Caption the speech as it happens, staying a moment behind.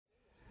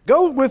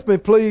Go with me,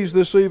 please,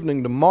 this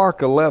evening to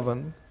Mark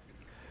 11,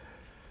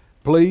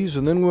 please,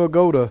 and then we'll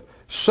go to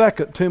 2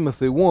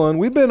 Timothy 1.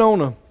 We've been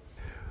on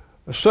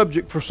a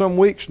subject for some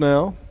weeks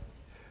now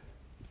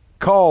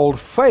called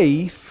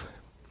faith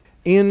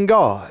in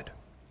God.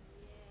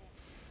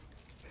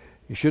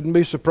 You shouldn't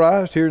be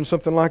surprised hearing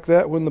something like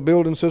that when the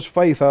building says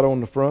faith out on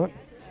the front.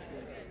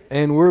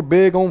 And we're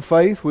big on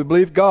faith. We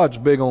believe God's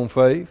big on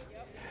faith.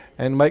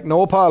 And make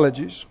no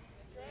apologies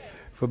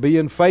for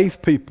being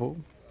faith people.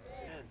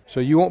 So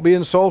you won't be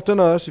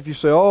insulting us if you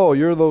say, oh,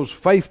 you're those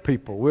faith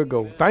people. We'll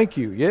go, thank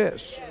you,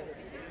 yes.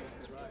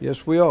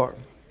 Yes, we are.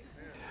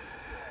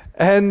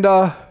 And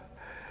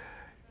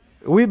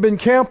we've been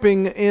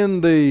camping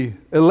in the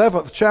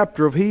 11th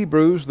chapter of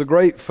Hebrews, the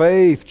great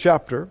faith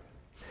chapter.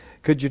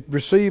 Could you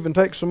receive and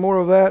take some more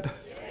of that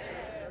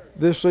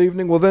this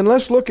evening? Well, then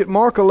let's look at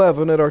Mark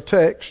 11 at our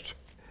text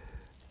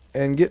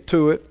and get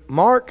to it.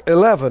 Mark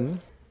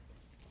 11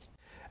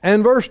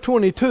 and verse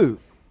 22.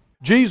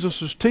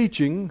 Jesus is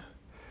teaching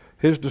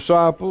His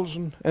disciples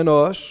and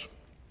us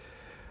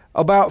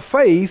about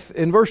faith.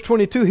 In verse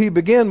 22, He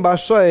began by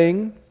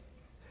saying,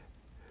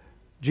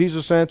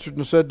 Jesus answered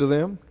and said to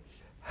them,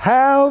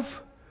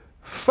 have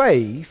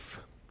faith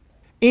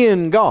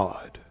in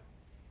God.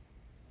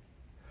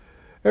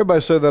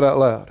 Everybody say that out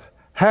loud.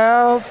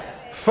 Have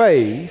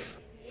faith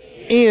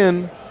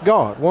in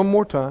God. One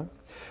more time.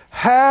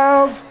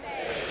 Have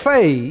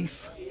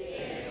faith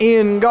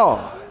in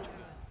God.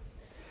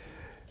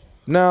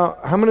 Now,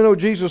 how many know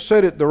Jesus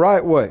said it the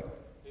right way?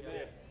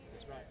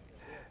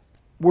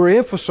 We're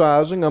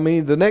emphasizing,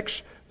 the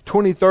next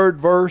 23rd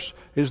verse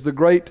is the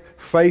great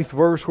faith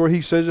verse where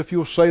He says, if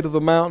you'll say to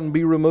the mountain,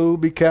 be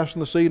removed, be cast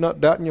in the sea,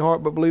 not doubt in your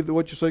heart, but believe that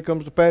what you say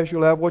comes to pass,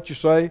 you'll have what you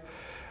say.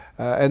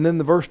 And then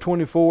the verse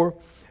 24,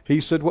 He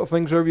said, what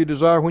things ever you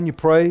desire when you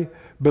pray,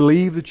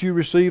 believe that you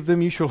receive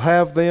them, you shall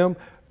have them.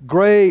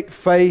 Great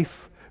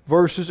faith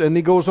verses. And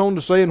He goes on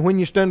to say, and when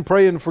you stand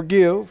praying,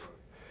 forgive.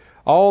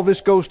 All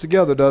this goes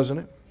together, doesn't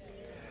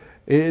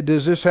it?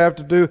 Does this have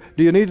to do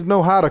you need to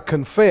know how to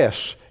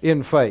confess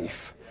in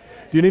faith?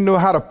 Do you need to know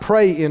how to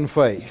pray in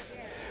faith?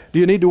 Do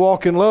you need to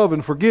walk in love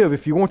and forgive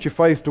if you want your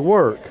faith to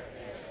work?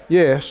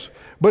 Yes.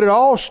 But it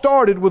all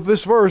started with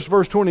this verse,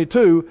 verse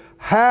 22,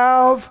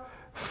 have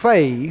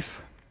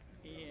faith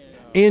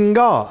in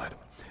God.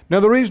 Now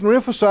the reason we're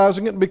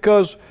emphasizing it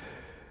because,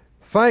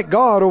 thank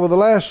God, over the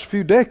last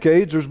few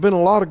decades there's been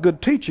a lot of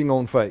good teaching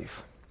on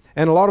faith.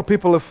 And a lot of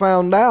people have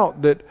found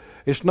out that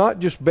it's not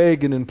just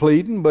begging and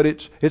pleading, but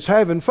it's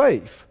having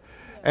faith.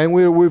 And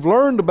we've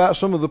learned about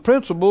some of the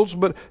principles,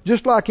 but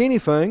just like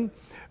anything,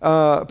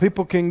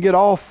 people can get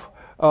off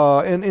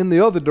in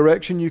the other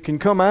direction. You can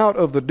come out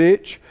of the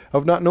ditch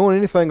of not knowing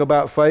anything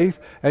about faith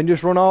and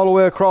just run all the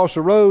way across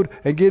the road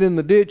and get in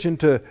the ditch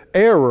into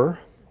error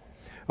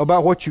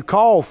about what you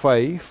call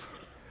faith.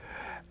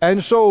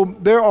 And so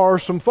there are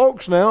some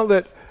folks now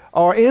that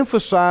are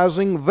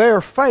emphasizing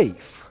their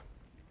faith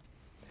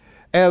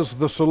as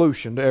the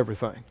solution to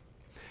everything.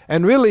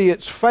 And really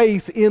it's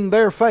faith in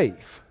their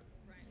faith.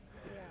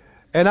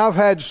 And I've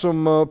had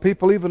some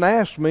people even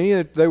ask me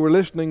if they were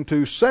listening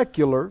to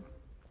secular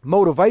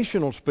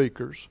motivational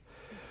speakers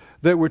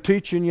that were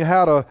teaching you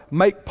how to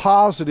make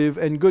positive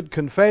and good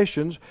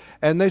confessions.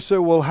 And they said,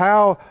 well,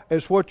 how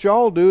is what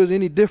y'all do is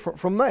any different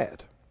from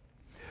that?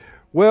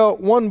 Well,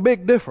 one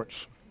big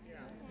difference.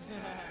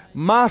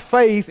 My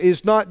faith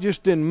is not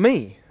just in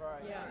me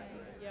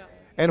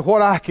and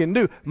what I can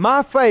do.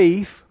 My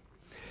faith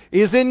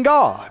is in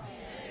God.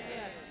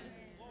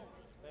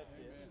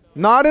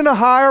 Not in a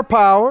higher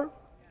power.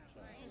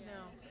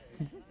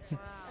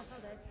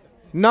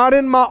 Not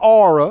in my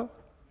aura.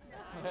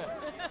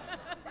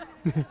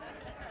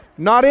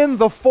 Not in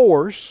the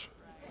force.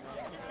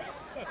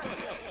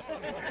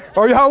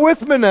 Are y'all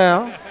with me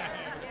now?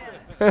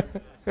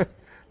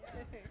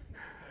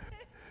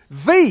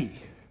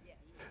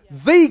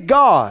 The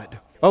God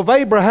of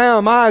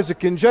Abraham,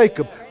 Isaac, and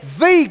Jacob,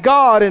 the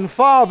God and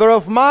Father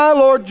of my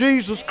Lord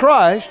Jesus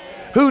Christ,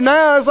 who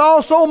now is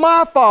also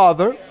my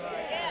Father,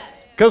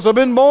 because I've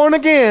been born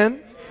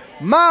again.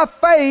 My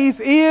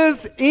faith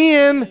is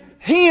in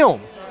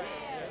Him.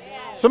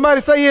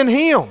 Somebody say in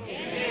Him.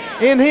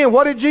 In Him.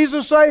 What did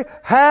Jesus say?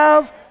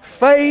 Have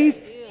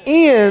faith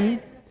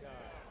in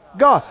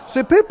God.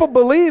 See, people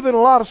believe in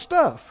a lot of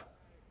stuff.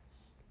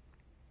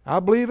 I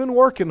believe in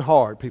working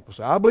hard, people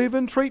say. I believe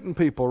in treating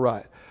people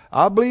right.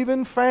 I believe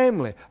in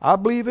family. I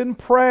believe in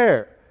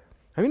prayer.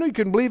 Have you know you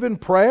can believe in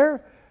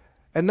prayer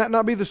and that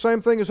not be the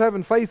same thing as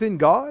having faith in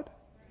God?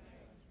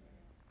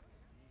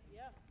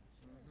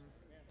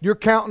 You're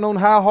counting on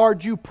how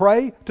hard you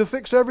pray to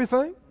fix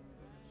everything?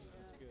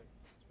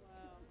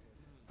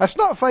 That's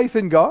not faith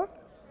in God.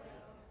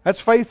 That's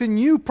faith in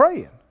you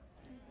praying.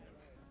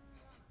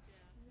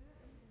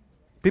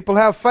 People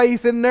have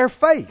faith in their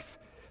faith.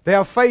 They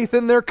have faith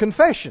in their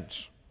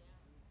confessions.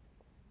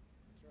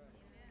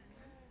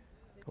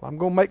 Well, I'm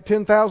going to make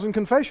 10,000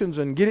 confessions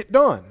and get it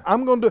done.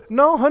 I'm going to do...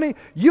 No, honey,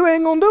 you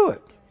ain't going to do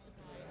it.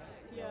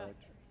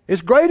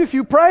 It's great if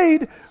you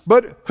prayed,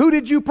 but who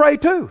did you pray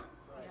to?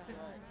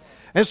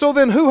 And so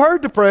then who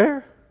heard the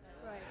prayer?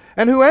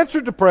 And who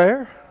answered the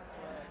prayer?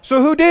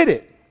 So who did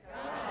it?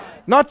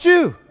 Not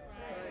you.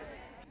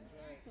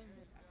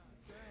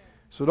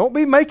 So don't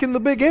be making the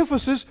big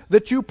emphasis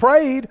that you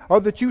prayed or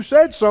that you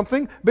said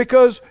something,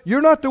 because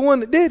you're not the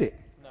one that did it.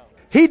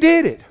 He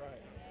did it.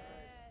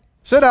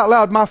 Said out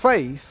loud, my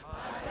faith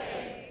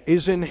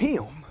is in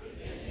Him.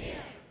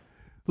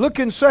 Look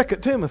in 2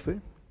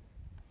 Timothy,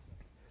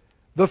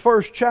 the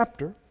first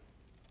chapter.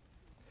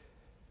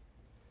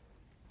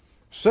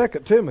 2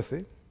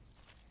 Timothy,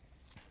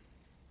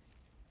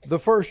 the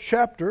first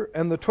chapter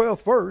and the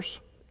 12th verse.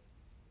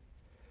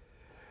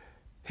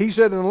 He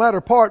said in the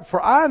latter part,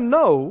 for I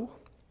know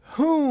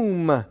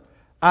whom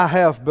I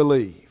have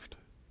believed,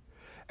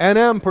 and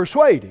am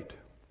persuaded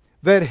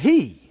that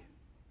He,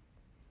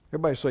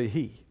 everybody say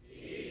He.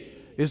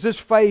 Is this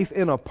faith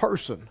in a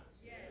person?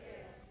 Yes.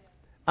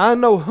 I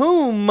know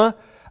whom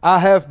I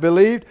have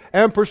believed,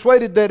 and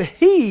persuaded that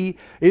He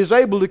is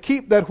able to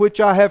keep that which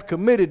I have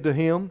committed to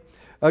Him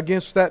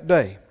against that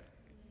day.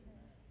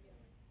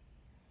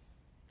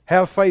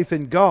 Have faith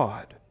in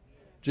God,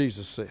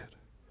 Jesus said.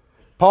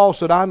 Paul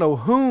said, I know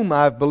whom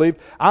I've believed.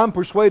 I'm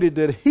persuaded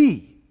that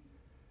He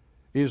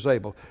is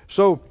able.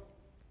 So,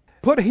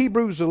 put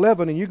Hebrews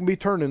 11, and you can be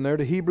turning there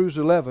to Hebrews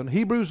 11.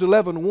 Hebrews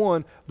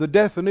 11:1, the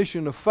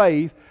definition of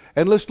faith.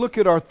 And let's look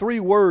at our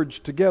three words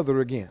together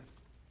again.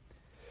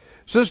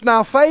 It says,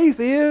 now faith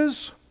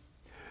is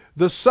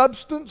the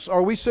substance,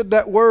 or we said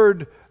that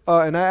word,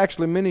 and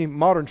actually many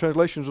modern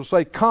translations will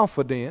say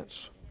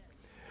confidence,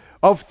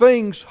 of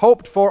things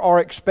hoped for or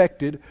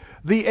expected.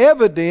 The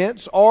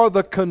evidence or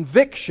the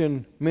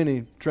conviction,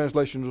 many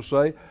translations will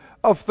say,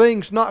 of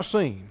things not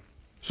seen.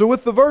 So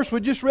with the verse we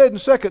just read in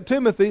 2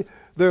 Timothy,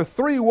 there are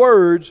three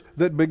words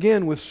that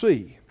begin with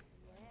C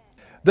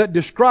that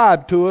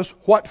describe to us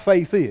what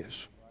faith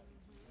is.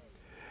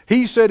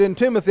 He said in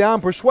Timothy,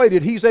 I'm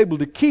persuaded He's able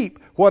to keep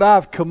what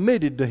I've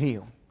committed to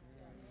Him.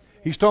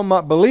 He's talking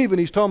about believing,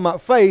 he's talking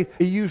about faith.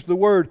 He used the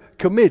word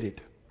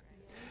committed.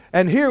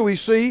 And here we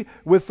see,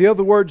 with the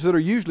other words that are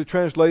usually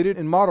translated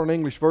in modern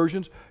English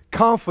versions,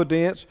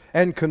 confidence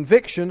and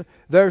conviction,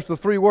 there's the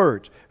three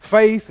words.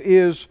 Faith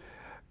is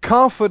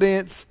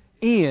confidence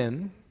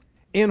in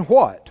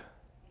what?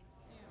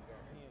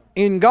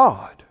 In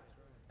God.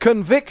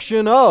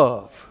 Conviction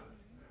of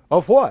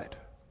what?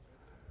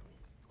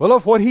 Well,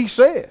 of what He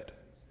said.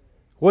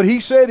 What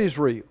He said is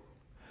real.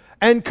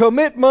 And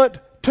commitment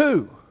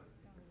to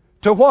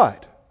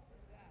what?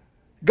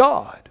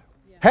 God.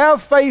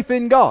 Have faith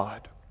in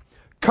God.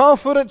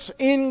 Confidence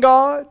in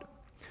God.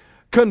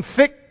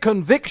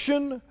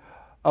 Conviction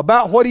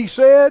about what He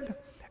said.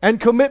 And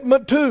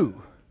commitment to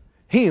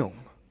Him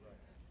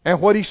and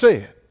what He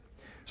said.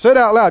 Say it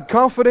out loud.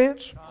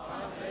 Confidence.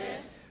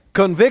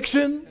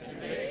 Conviction.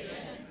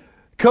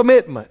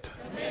 Commitment.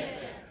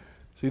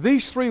 See,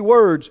 these three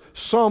words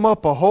sum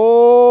up a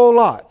whole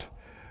lot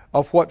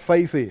of what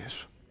faith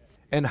is,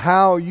 and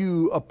how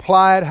you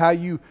apply it, how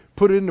you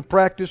put it into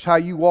practice, how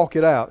you walk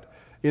it out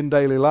in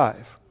daily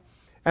life.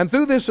 And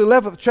through this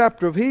 11th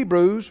chapter of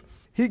Hebrews,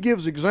 he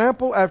gives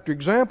example after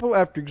example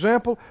after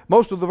example.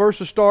 Most of the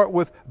verses start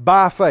with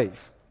by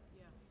faith.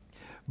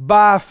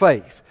 By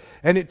faith.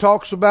 And it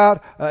talks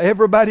about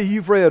everybody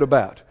you've read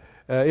about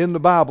in the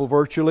Bible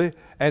virtually,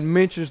 and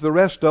mentions the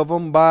rest of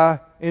them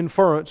by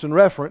inference and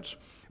reference.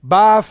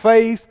 By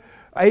faith,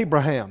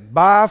 Abraham.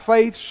 By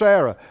faith,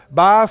 Sarah.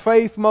 By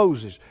faith,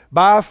 Moses.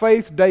 By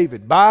faith,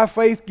 David. By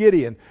faith,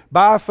 Gideon.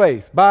 By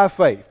faith. By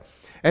faith.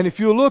 And if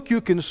you look, you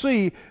can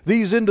see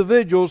these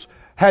individuals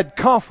had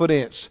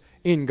confidence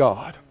in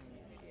God.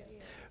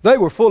 They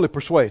were fully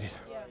persuaded.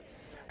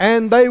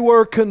 And they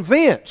were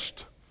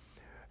convinced.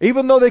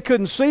 Even though they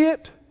couldn't see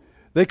it,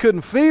 they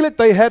couldn't feel it,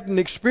 they hadn't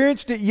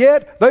experienced it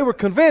yet, they were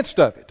convinced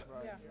of it.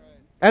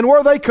 And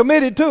were they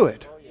committed to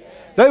it?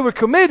 They were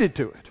committed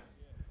to it.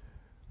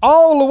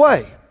 All the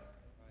way.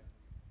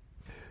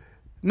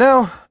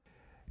 Now,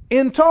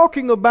 in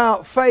talking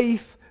about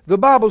faith, the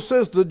Bible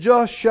says the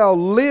just shall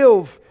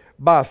live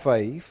by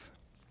faith,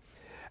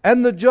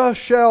 and the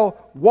just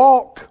shall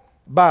walk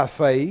by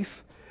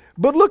faith.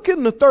 But look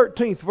in the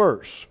 13th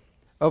verse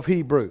of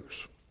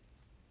Hebrews.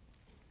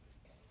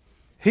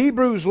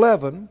 Hebrews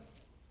 11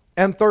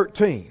 and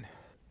 13.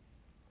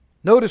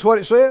 Notice what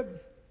it said.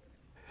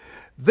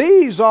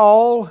 These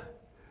all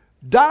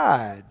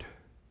died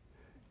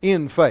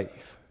in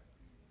faith.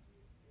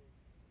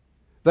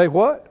 They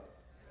what?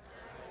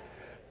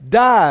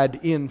 Died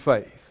in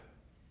faith.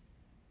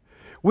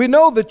 We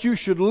know that you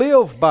should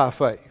live by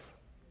faith.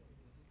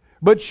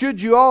 But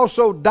should you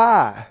also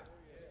die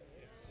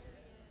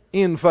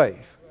in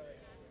faith?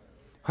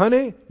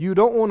 Honey, you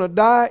don't want to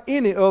die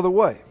any other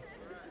way.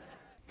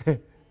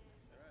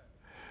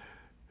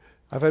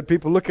 I've had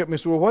people look at me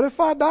and say, well, what if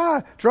I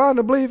die trying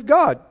to believe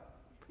God?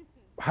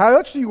 How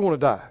else do you want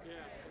to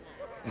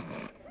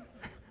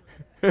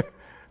die?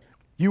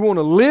 You want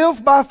to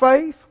live by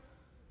faith?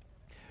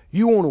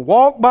 You want to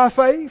walk by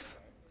faith?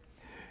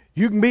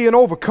 You can be an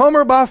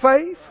overcomer by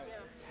faith?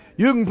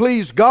 You can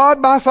please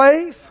God by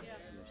faith?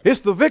 It's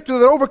the victory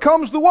that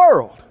overcomes the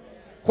world.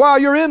 while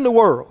you're in the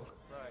world.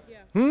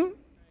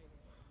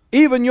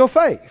 Even your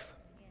faith.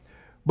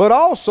 But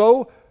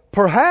also,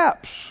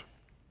 perhaps,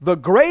 the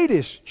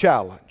greatest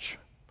challenge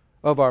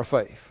of our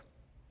faith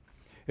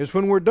is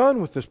when we're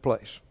done with this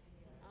place.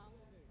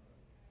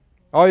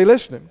 Are you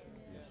listening?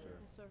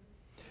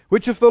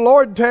 Which if the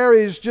Lord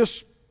tarries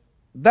just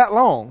that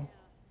long,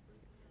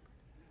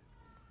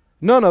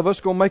 none of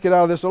us going to make it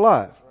out of this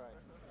alive.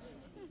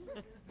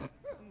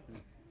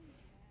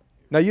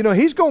 Now, you know,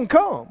 He's going to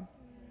come.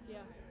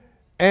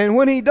 And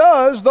when He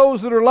does,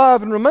 those that are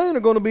alive and remain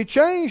are going to be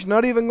changed,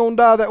 not even going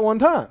to die that one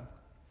time.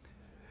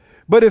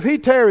 But if He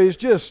tarries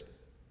just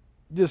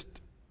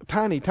a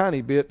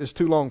tiny bit, it's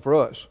too long for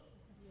us.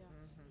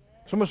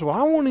 Somebody said, well,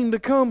 I want Him to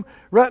come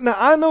right now.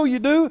 I know you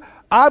do.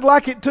 I'd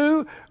like it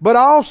too, but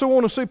I also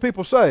want to see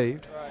people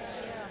saved.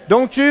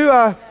 Don't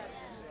you?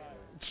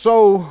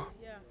 So,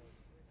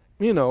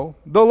 you know,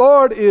 the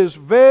Lord is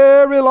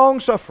very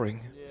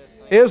long-suffering,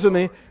 isn't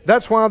He?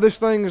 That's why this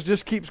thing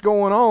just keeps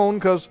going on,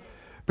 because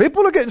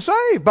people are getting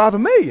saved by the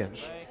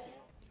millions.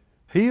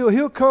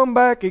 He'll come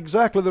back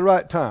exactly the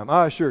right time,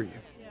 I assure you.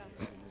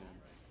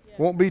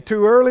 Won't be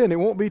too early and it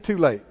won't be too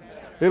late.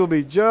 It'll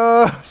be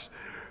just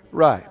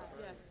right.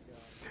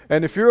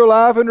 And if you're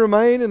alive and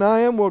remain, and I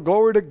am, well,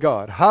 glory to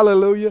God.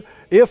 Hallelujah.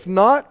 If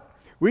not,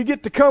 we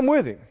get to come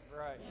with Him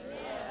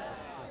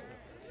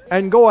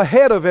and go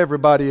ahead of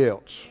everybody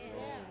else.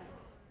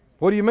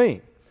 What do you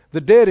mean? The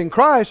dead in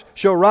Christ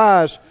shall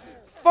rise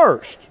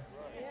first.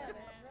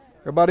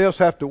 Everybody else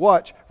have to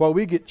watch while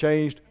we get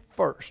changed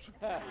first.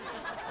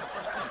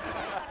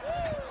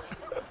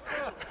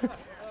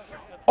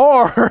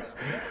 Or,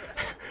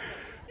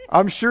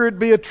 I'm sure it'd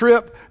be a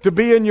trip to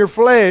be in your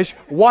flesh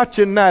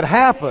watching that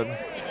happen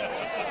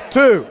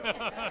too.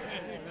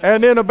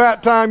 And then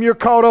about time you're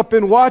caught up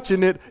in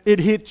watching it, it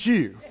hits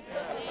you.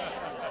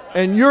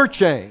 And you're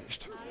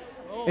changed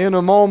in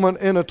a moment,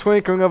 in a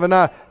twinkling of an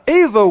eye.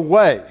 Either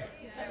way,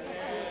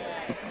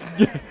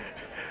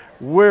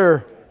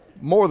 we're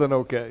more than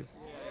okay.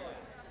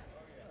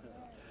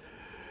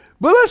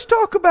 But let's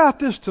talk about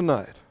this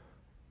tonight.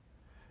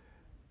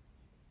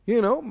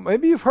 You know,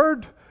 maybe you've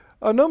heard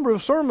a number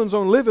of sermons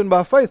on living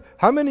by faith.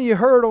 How many of you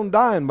heard on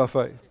dying by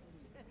faith?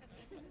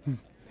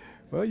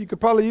 Well, you could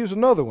probably use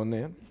another one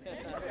then.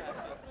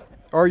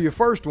 Or your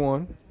first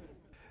one.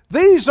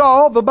 These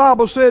all, the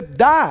Bible said,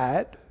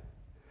 died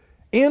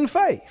in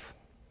faith.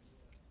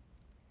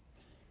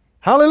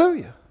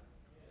 Hallelujah.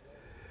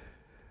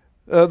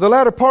 The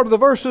latter part of the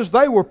verse says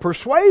they were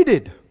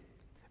persuaded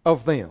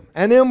of them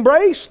and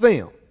embraced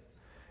them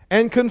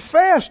and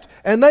confessed,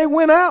 and they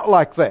went out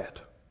like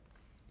that.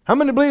 How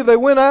many believe they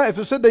went out? If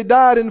it said they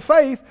died in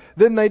faith,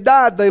 then they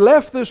died. They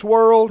left this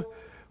world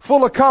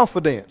full of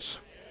confidence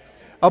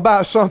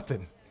about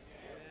something.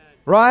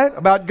 Right?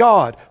 About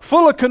God.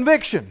 Full of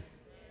conviction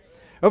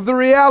of the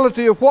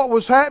reality of what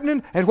was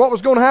happening and what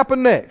was going to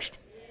happen next.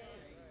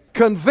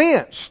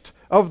 Convinced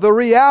of the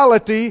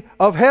reality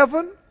of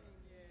heaven,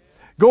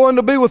 going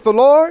to be with the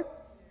Lord,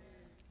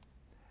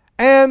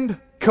 and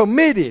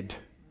committed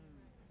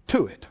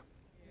to it.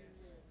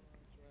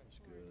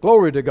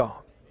 Glory to God.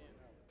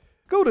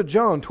 Go to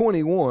John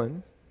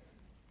 21.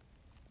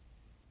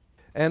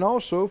 And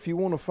also, if you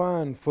want to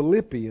find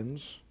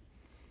Philippians,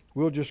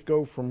 we'll just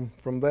go from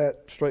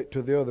that straight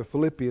to the other.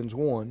 Philippians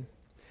 1.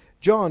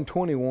 John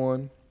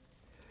 21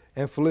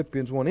 and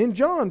Philippians 1. In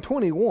John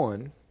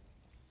 21,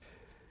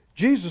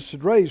 Jesus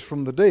had raised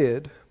from the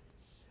dead,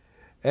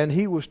 and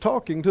He was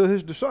talking to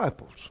His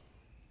disciples.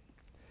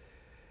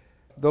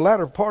 The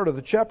latter part of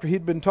the chapter,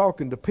 He'd been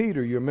talking to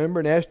Peter, you remember,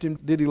 and asked him,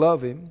 did he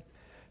love him?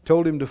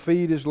 Told him to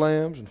feed his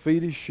lambs and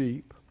feed his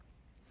sheep.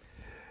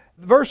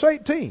 Verse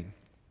 18.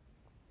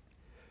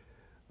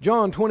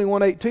 John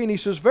 21:18, He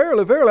says,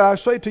 Verily, verily, I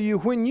say to you,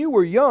 when you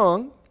were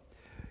young,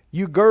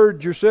 you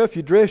girded yourself,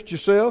 you dressed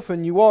yourself,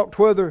 and you walked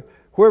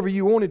wherever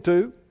you wanted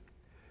to.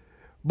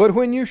 But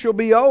when you shall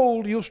be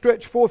old, you'll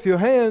stretch forth your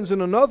hands,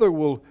 and another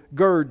will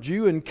gird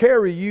you and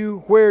carry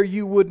you where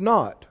you would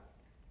not.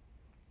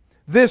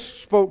 This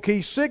spoke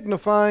He,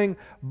 signifying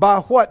by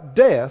what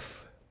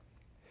death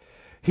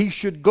He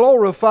should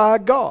glorify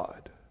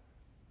God.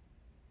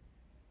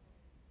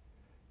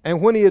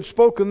 And when He had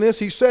spoken this,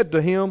 He said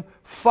to him,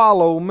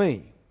 Follow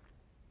me.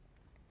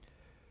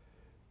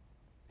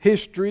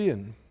 History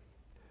and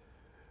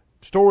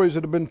stories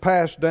that have been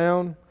passed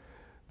down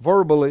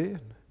verbally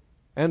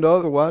and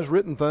otherwise,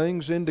 written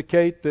things,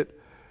 indicate that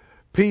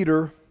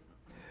Peter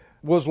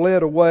was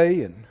led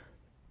away and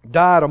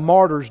died a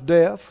martyr's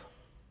death.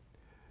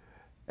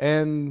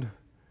 And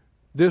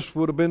this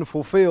would have been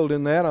fulfilled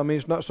in that. I mean,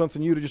 it's not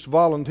something you'd have just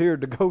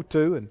volunteered to go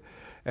to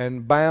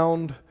and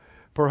bound,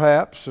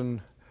 perhaps,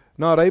 and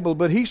not able.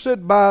 But he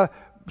said by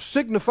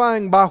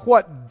signifying by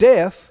what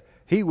death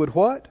he would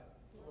what?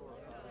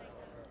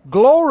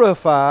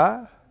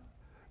 Glorify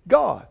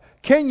God.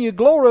 Can you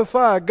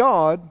glorify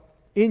God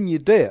in your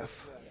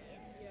death?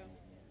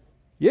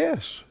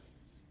 Yes.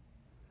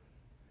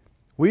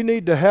 We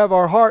need to have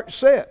our heart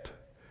set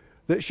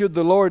that should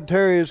the Lord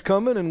tarry His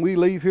coming and we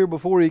leave here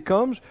before He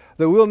comes,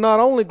 that we'll not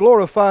only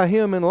glorify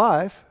Him in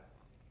life,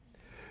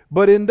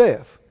 but in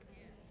death.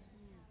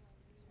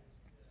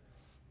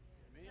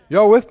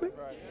 Y'all with me?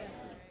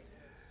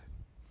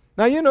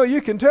 Now,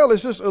 you can tell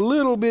it's just a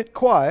little bit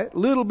quiet, a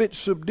little bit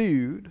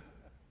subdued,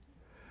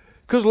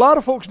 because a lot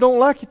of folks don't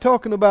like you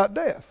talking about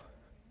death,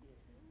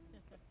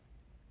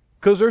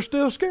 because they're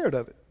still scared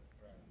of it.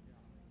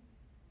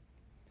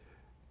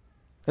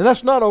 And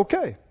that's not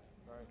okay.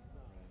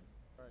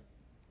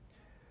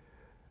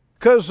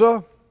 Because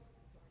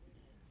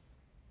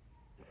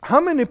how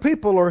many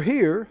people are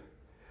here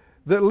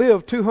that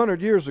lived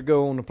 200 years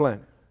ago on the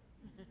planet?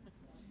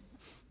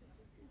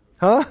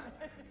 Huh?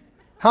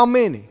 How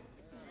many?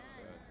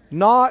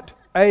 Not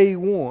a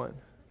one.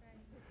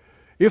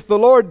 If the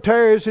Lord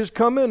tarries His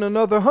coming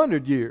another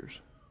 100 years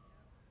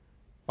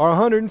or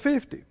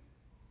 150,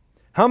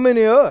 how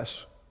many of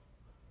us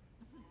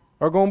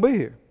are going to be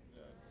here?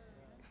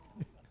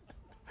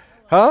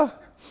 Huh?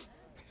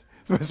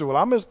 Somebody said, well,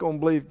 I'm just going to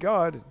believe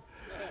God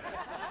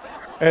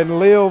and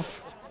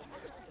live.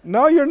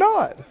 No, you're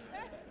not.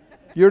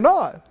 You're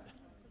not.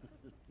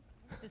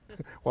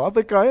 Well, I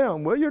think I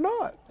am. Well, you're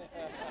not.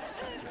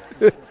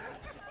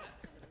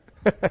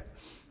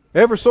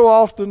 Ever so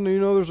often,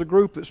 there's a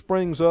group that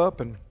springs up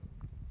and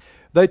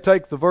they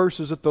take the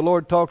verses that the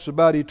Lord talks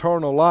about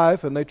eternal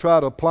life and they try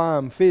to apply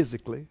them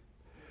physically.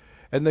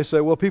 And they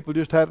say, well, people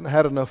just hadn't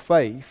had enough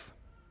faith.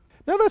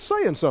 Now that's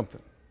saying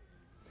something.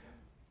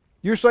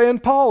 You're saying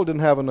Paul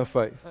didn't have enough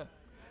faith,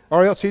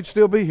 or else he'd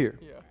still be here.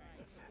 Yeah.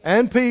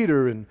 And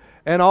Peter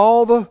and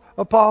all the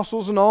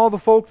apostles and all the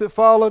folk that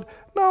followed.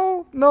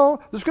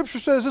 No. The Scripture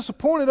says it's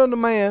appointed unto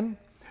man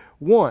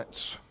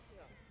once,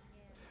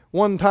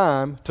 one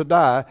time to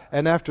die,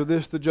 and after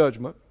this the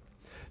judgment.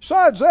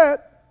 Besides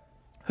that,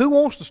 who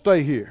wants to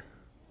stay here?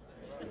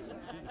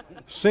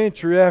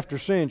 Century after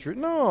century.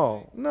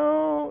 No.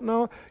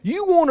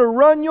 You want to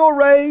run your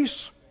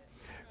race,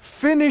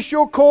 finish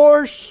your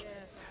course,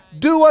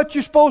 do what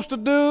you're supposed to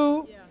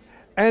do,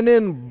 and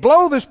then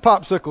blow this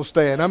popsicle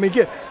stand. I mean,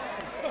 get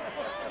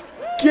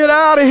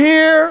out of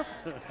here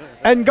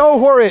and go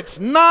where it's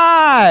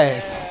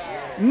nice.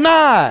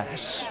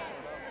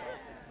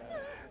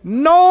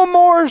 No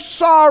more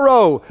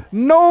sorrow,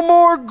 no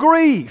more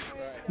grief,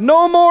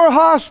 no more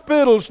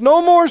hospitals,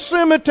 no more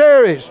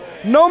cemeteries,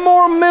 no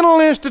more mental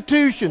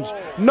institutions,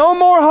 no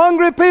more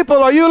hungry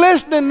people. Are you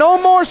listening?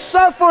 No more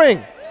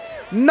suffering,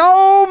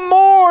 no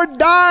more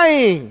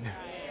dying.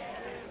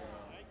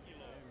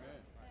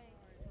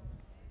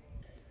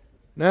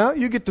 Now,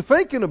 you get to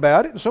thinking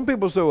about it, and some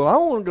people say, well, I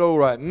want to go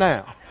right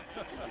now.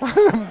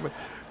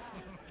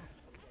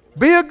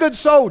 Be a good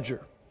soldier.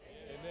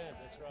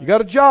 You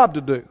got a job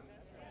to do.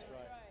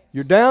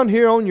 You're down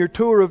here on your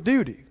tour of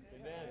duty.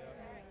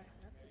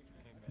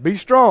 Be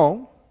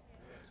strong.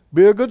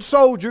 Be a good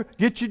soldier.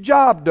 Get your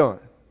job done.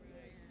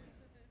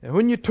 And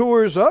when your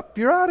tour is up,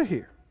 you're out of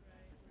here.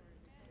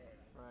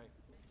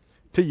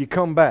 Till you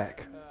come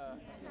back.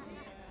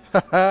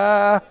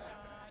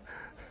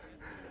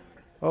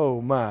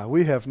 Oh my,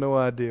 we have no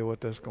idea what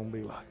that's going to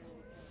be like.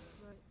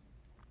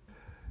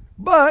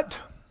 But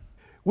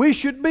we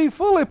should be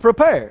fully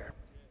prepared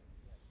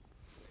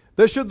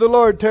that should the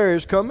Lord tarry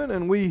His coming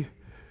and we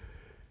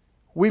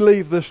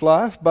leave this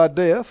life by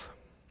death,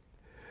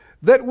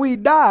 that we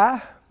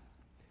die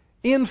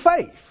in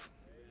faith.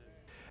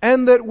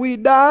 And that we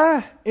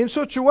die in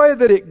such a way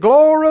that it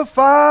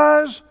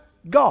glorifies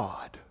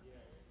God.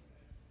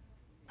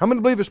 How many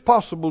believe it's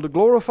possible to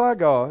glorify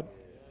God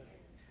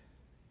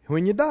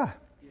when you die?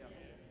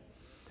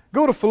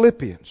 Go to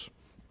Philippians.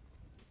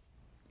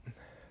 The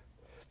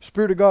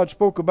Spirit of God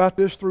spoke about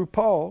this through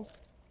Paul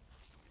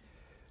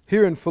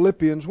here in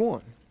Philippians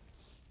 1.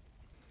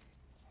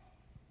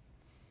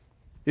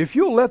 If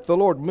you'll let the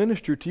Lord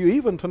minister to you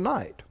even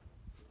tonight,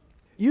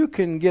 you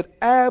can get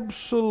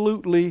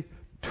absolutely,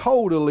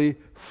 totally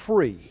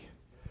free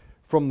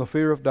from the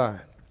fear of dying.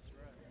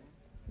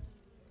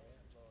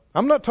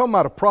 I'm not talking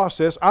about a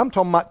process. I'm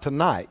talking about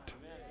tonight.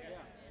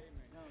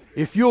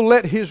 If you'll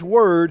let His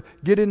Word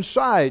get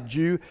inside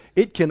you,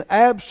 it can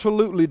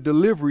absolutely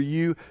deliver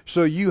you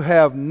so you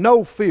have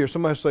no fear.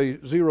 Somebody say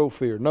zero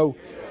fear.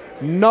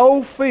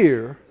 No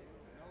fear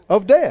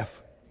of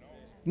death.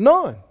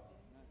 None.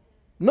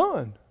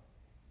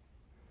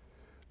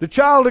 The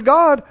child of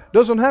God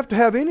doesn't have to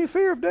have any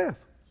fear of death.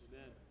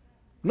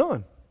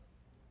 None.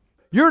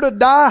 You're to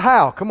die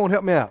how? Come on,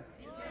 help me out.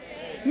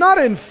 Not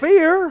in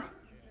fear.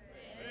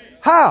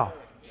 How?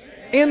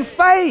 In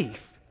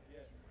faith.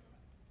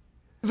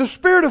 The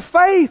spirit of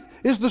faith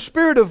is the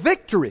spirit of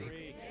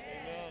victory.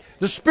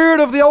 The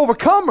spirit of the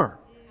overcomer.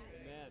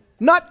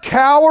 Not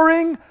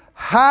cowering,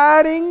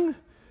 hiding,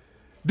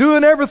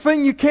 doing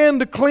everything you can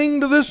to cling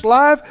to this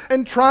life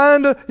and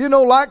trying to,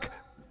 like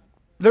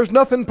there's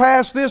nothing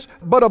past this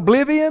but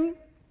oblivion.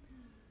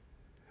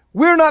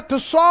 We're not to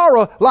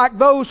sorrow like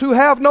those who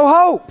have no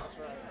hope.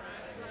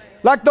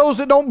 Like those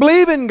that don't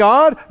believe in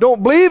God,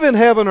 don't believe in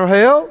heaven or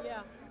hell.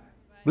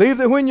 Believe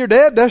that when you're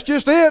dead, that's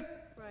just it.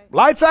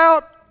 Lights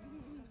out.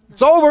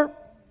 It's over.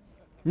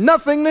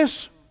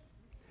 Nothingness.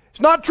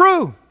 It's not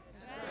true.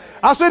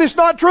 I said it's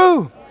not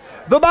true.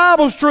 The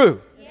Bible's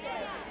true.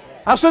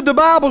 I said the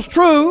Bible's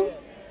true.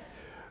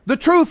 The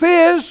truth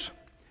is,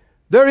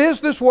 there is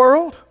this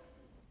world,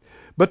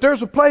 but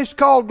there's a place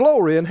called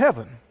glory in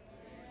heaven.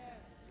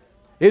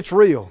 It's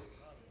real.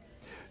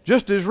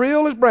 Just as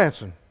real as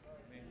Branson.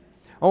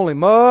 Only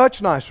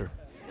much nicer.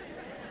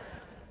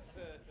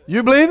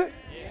 You believe it?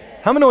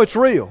 How many know it's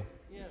real?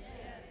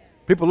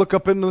 People look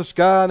up into the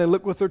sky and they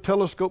look with their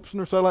telescopes and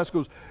their satellites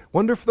and goes,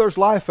 wonder if there's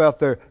life out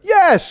there.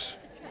 Yes!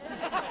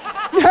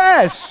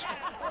 Yes!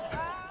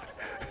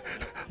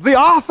 The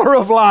author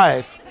of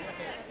life.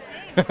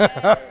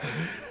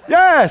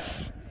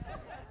 Yes!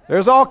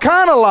 There's all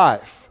kind of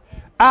life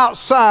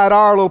outside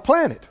our little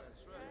planet.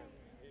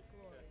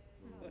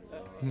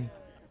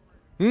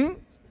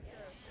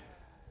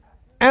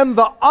 And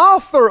the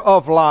author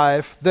of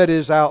life that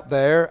is out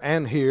there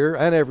and here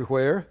and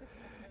everywhere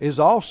is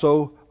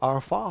also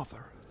our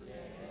Father,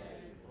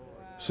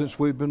 since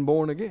we've been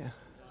born again.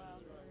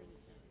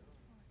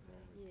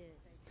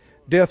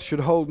 Death should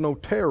hold no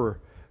terror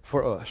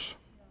for us.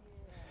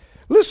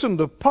 Listen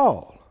to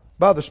Paul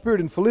by the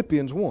Spirit in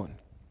Philippians 1.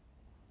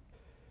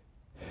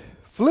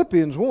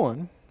 Philippians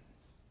 1,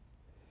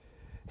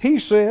 he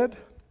said,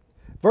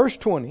 verse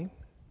 20,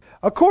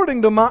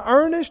 according to my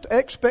earnest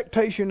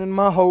expectation and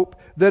my hope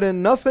that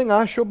in nothing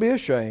I shall be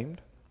ashamed,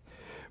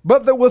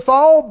 but that with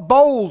all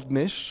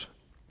boldness,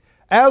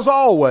 as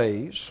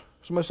always,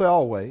 somebody say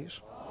always.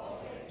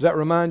 Does that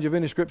remind you of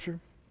any scripture?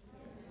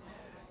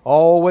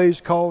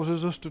 Always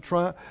causes us to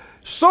try.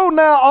 So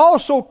now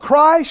also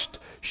Christ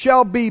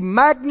shall be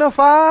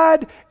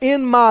magnified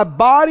in my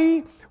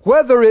body,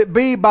 whether it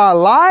be by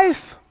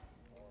life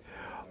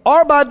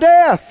or by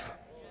death.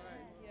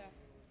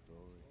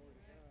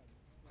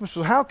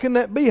 So how can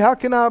that be? How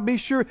can I be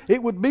sure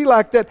it would be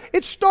like that?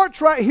 It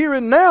starts right here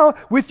and now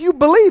with you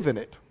believing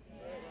it.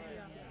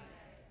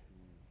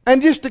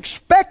 And just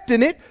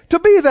expecting it to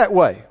be that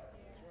way.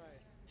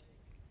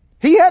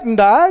 He hadn't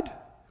died.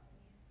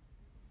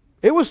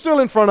 It was still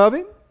in front of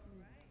him.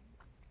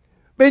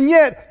 And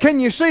yet, can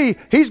you see,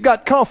 he's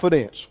got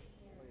confidence.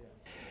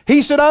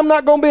 He said, I'm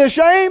not going to be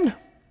ashamed.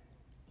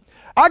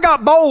 I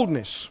got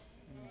boldness.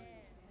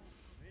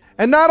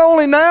 And not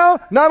only now,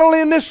 not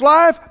only in this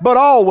life, but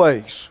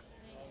always.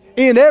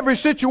 In every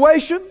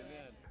situation.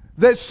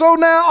 That so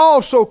now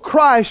also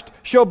Christ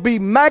shall be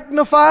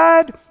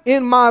magnified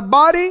in my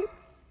body.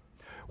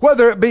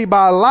 Whether it be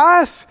by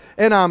life,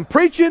 and I'm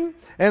preaching,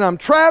 and I'm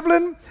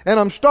traveling, and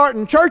I'm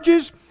starting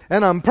churches,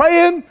 and I'm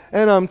praying,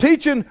 and I'm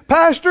teaching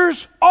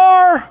pastors,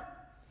 or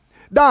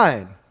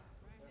dying.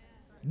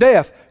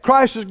 Death.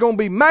 Christ is going to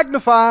be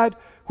magnified,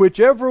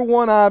 whichever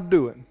one I'm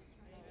doing.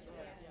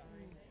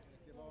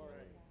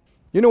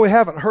 You know, we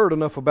haven't heard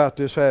enough about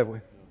this, have we?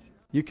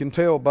 You can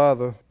tell by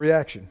the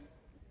reaction.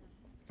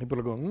 People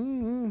are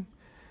going,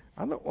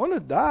 I don't want to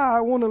die,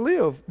 I want to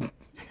live.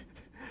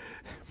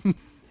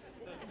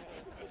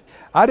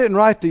 I didn't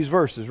write these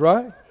verses,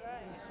 right?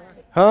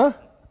 Huh?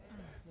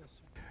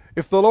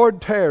 If the Lord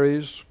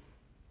tarries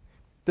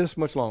this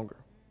much longer,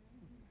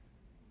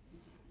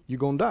 you're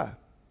going to die.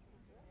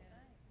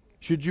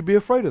 Should you be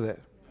afraid of that?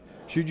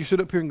 Should you sit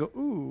up here and go,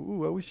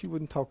 ooh, I wish you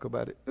wouldn't talk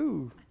about it.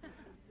 Ooh,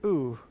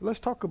 let's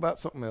talk about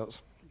something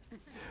else.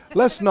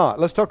 Let's not.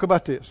 Let's talk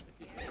about this.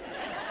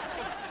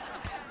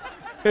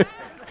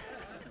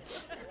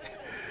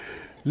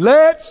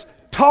 Let's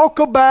talk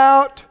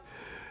about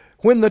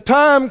when the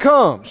time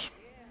comes.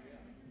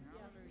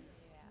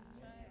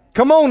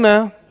 Come on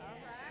now.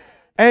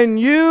 And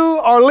you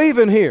are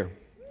leaving here.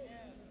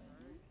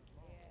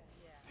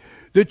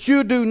 That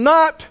you do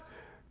not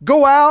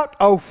go out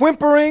a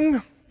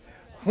whimpering,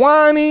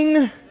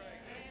 whining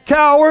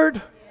coward,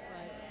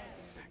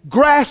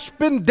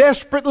 grasping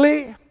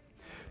desperately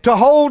to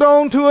hold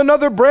on to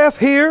another breath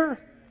here,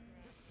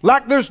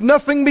 like there's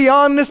nothing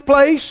beyond this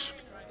place,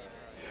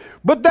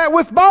 but that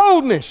with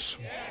boldness.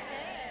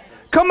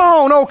 Come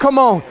on, oh come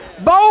on.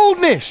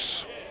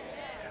 Boldness.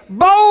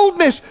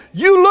 Boldness.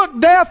 You look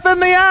death in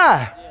the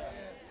eye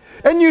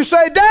and you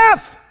say,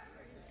 death,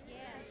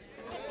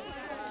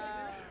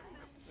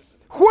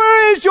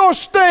 where is your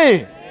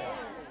sting?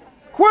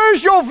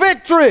 Where's your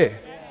victory?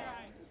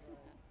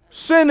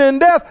 Sin and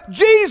death.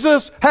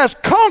 Jesus has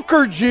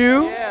conquered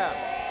you.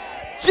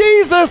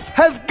 Jesus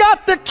has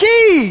got the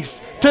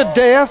keys to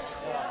death.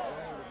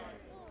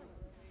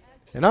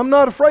 And I'm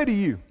not afraid of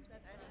you.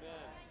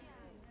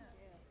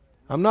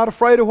 I'm not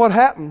afraid of what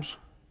happens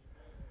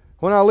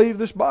when I leave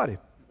this body.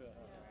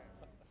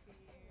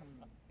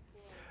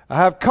 I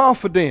have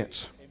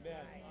confidence.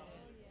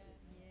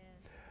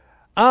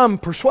 I'm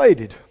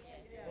persuaded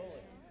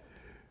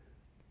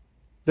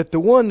that the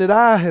one that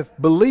I have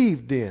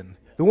believed in,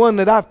 the one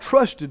that I've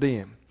trusted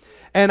in,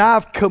 and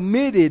I've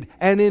committed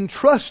and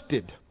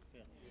entrusted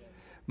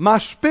my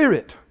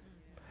spirit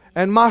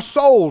and my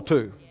soul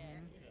to,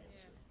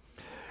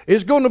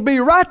 is going to be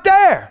right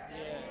there.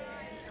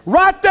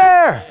 Right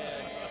there.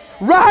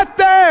 Right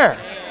there.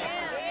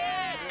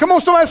 Come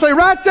on, somebody say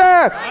right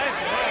there.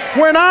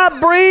 When I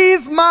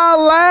breathe my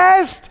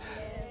last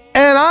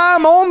and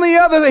I'm on the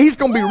other, he's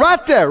going to be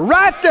right there.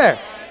 Right there.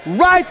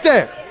 Right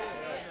there.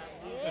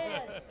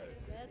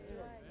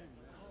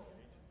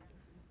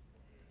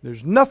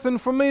 There's nothing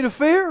for me to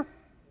fear.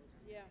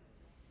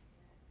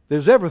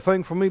 There's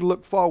everything for me to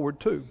look forward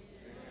to.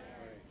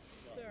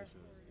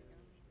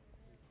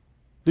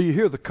 Do you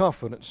hear the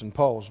confidence in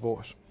Paul's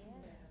voice?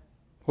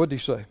 What did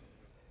he say?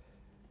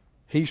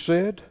 He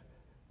said,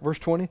 verse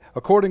 20,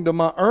 according to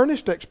my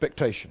earnest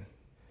expectation.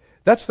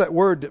 That's that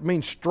word that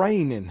means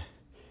straining,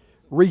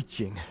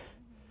 reaching,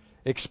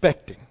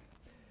 expecting.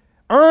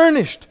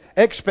 Earnest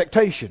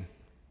expectation.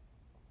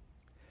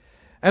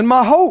 And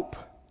my hope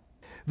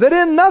that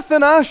in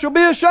nothing I shall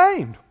be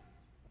ashamed.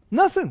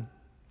 Nothing.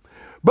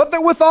 But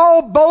that with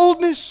all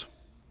boldness,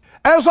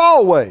 as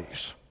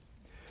always,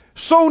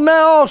 so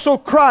now also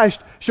Christ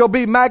shall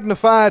be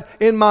magnified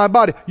in my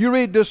body. You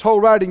read this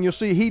whole writing, you'll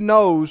see he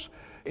knows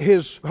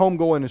his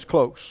homegoing is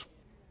close.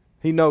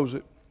 He knows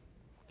it.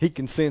 He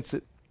can sense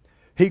it.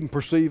 He can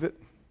perceive it.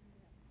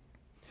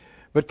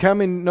 But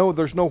come and know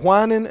there's no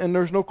whining and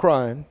there's no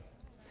crying,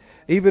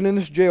 even in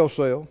this jail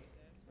cell.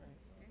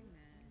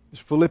 This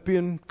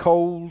Philippian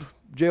cold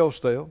jail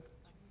cell,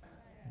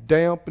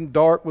 damp and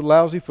dark with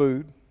lousy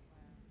food.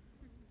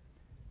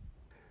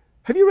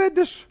 Have you read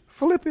this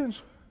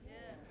Philippians?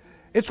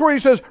 It's where he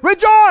says,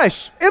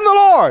 rejoice in the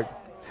Lord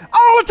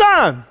all the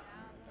time.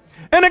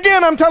 And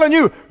again, I'm telling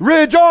you,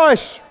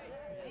 rejoice.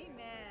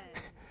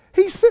 Amen.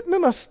 He's sitting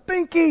in a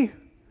stinky,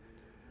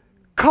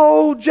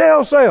 cold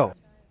jail cell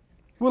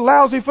with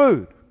lousy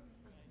food.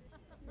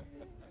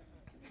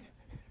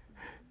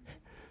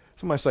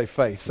 Somebody say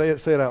faith. Say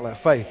it out loud.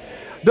 Faith.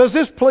 Does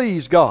this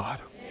please God?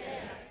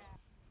 Yes.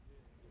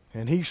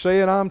 And he's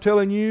saying, I'm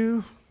telling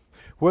you,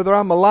 whether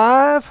I'm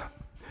alive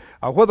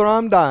or whether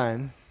I'm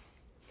dying,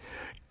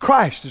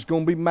 Christ is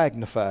going to be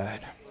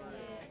magnified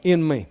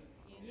in me.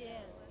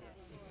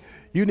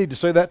 You need to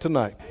say that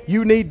tonight.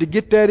 You need to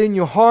get that in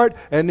your heart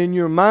and in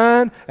your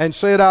mind and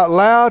say it out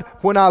loud.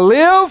 When I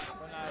live,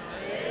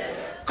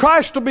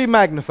 Christ will be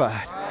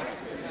magnified.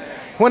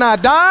 When I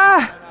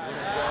die,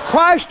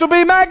 Christ will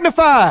be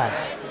magnified.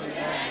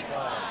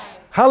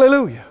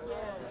 Hallelujah.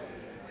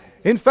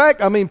 In fact,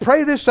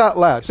 pray this out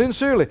loud.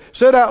 Sincerely.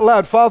 Say it out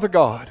loud. Father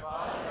God,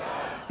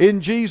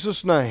 in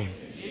Jesus' name,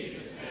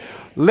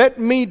 let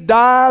me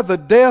die the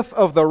death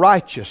of the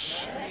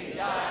righteous.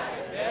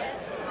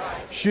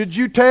 Should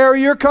you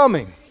tarry your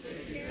coming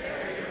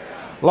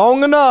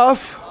long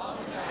enough,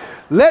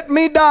 let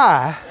me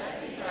die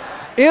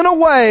in a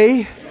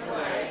way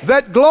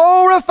that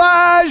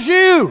glorifies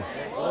you.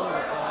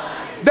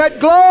 That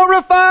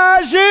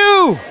glorifies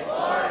you.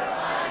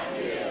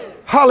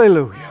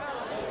 Hallelujah.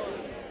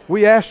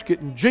 We ask it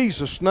in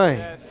Jesus'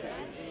 name.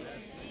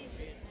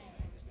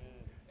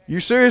 You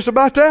serious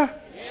about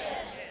that?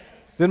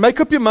 Then make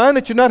up your mind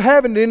that you're not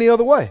having it any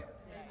other way.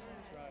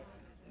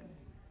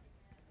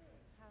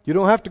 You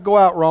don't have to go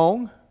out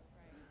wrong,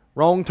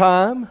 wrong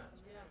time,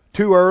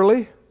 too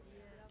early,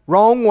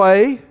 wrong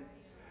way.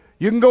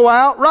 You can go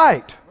out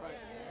right.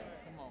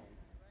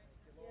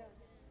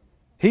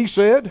 He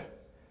said,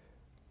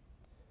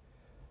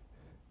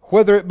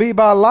 whether it be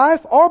by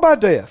life or by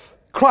death,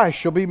 Christ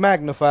shall be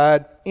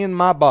magnified in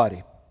my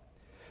body.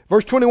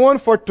 Verse 21,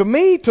 for to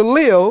me to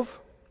live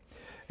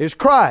is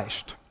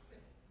Christ,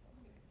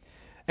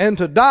 and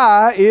to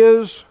die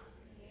is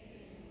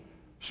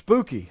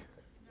spooky.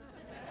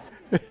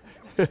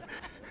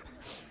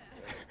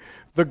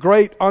 The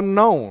great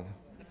unknown.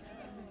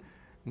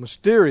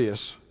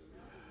 Mysterious.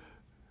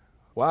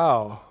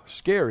 Wow,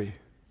 scary.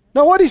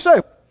 Now what did he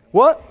say?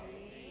 What?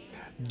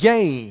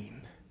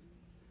 Gain.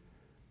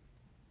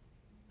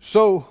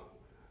 So,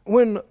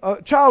 when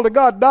a child of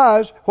God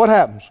dies, what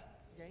happens?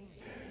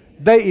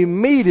 They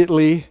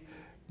immediately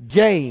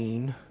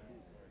gain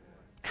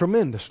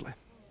tremendously.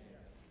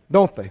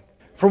 Don't they?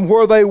 From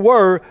where they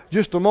were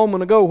just a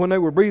moment ago when they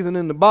were breathing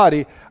in the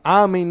body,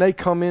 they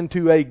come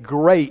into a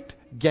great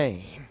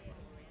gain.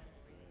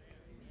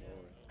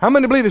 How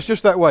many believe it's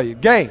just that way?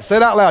 Gain. Say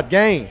it out loud.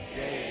 Gain.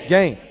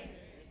 Gain.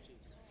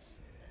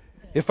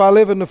 If I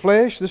live in the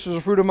flesh, this is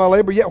the fruit of my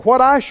labor. Yet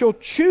what I shall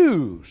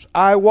choose,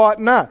 I wot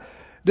not.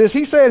 Does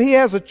he say he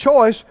has a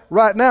choice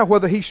right now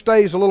whether he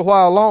stays a little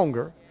while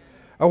longer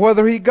or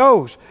whether he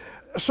goes?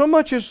 So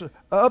much is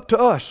up to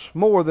us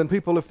more than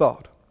people have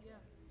thought.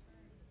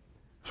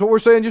 That's what we're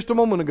saying just a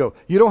moment ago.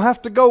 You don't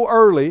have to go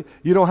early.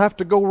 You don't have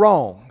to go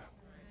wrong.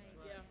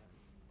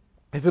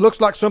 If it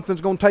looks like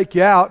something's going to take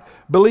you out,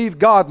 believe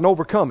God and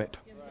overcome it.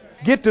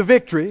 Get to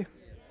victory.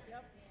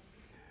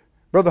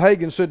 Brother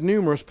Hagin said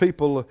numerous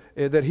people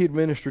that he'd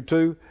ministered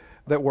to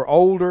that were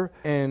older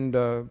and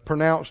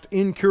pronounced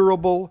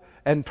incurable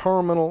and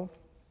terminal.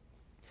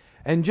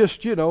 And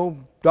just,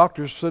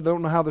 doctors said they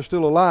don't know how they're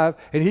still alive.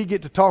 And he'd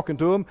get to talking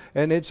to them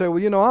and they'd say,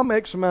 well, I'm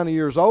X amount of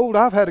years old.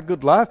 I've had a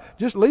good life.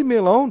 Just leave me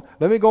alone.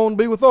 Let me go and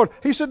be with the Lord.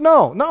 He said,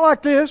 no, not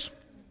like this.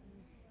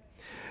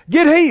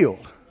 Get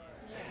healed.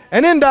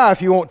 And then die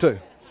if you want to.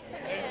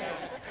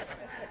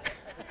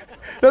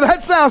 Now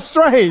that sounds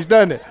strange,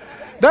 doesn't it?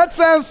 That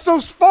sounds so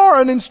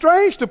foreign and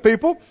strange to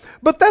people.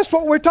 But that's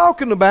what we're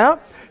talking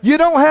about. You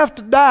don't have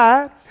to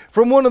die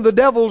from one of the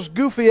devil's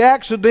goofy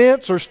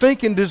accidents or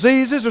stinking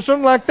diseases or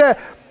something like that.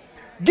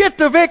 Get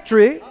the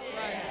victory.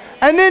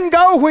 And then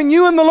go when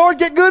you and the Lord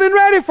get good and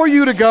ready for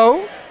you to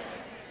go.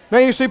 Now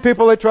you see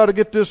people, they try to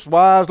get this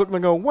wise look and they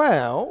go,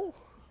 well,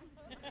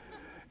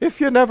 if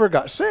you never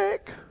got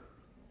sick,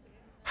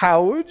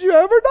 how would you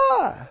ever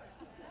die?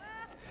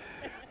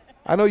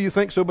 I know you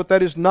think so, but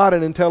that is not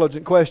an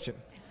intelligent question.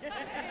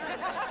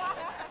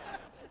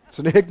 It's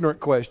an ignorant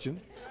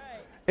question.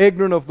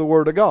 Ignorant of the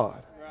Word of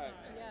God.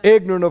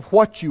 Ignorant of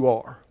what you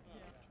are.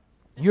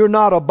 You're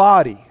not a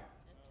body.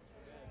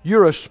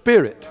 You're a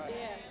spirit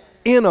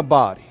in a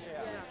body.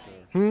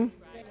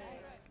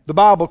 The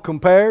Bible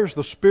compares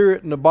the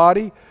spirit and the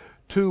body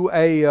to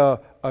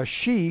a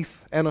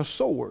sheath and a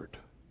sword.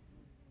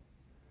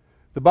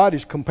 The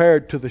body's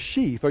compared to the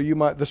sheath, or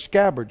the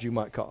scabbard, you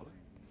might call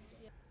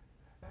it.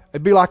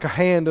 It'd be like a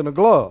hand and a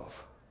glove.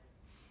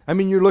 I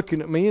mean, you're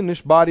looking at me and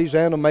this body's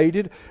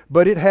animated,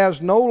 but it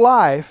has no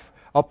life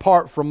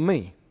apart from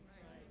me.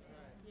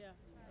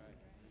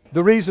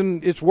 The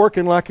reason it's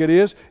working like it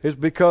is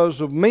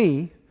because of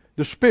me,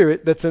 the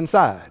spirit that's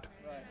inside.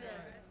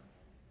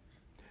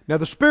 Now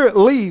the spirit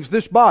leaves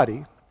this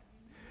body,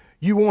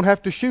 you won't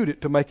have to shoot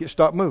it to make it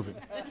stop moving.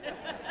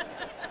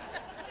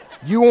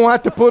 You won't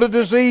have to put a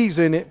disease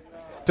in it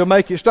to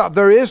make it stop.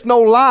 There is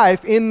no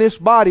life in this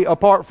body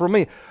apart from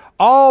me.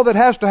 All that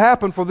has to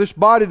happen for this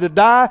body to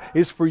die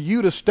is for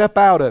you to step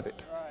out of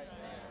it.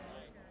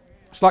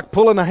 It's like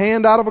pulling a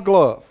hand out of a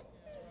glove.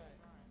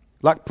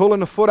 Like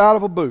pulling a foot out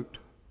of a boot.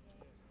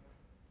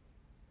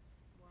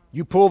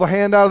 You pull the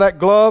hand out of that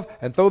glove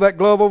and throw that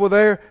glove over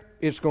there,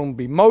 it's going to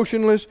be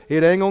motionless.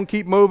 It ain't going to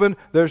keep moving.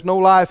 There's no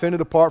life in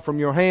it apart from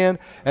your hand.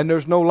 And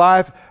there's no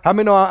life. How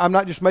many know I'm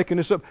not just making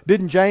this up?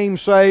 Didn't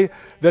James say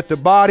that the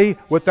body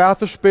without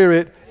the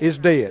spirit is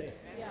dead?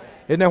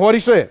 Isn't that what he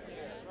said?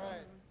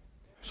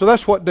 So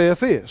that's what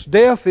death is.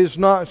 Death is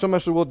not,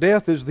 somebody said, well,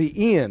 death is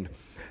the end.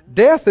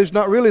 Death is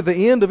not really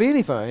the end of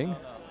anything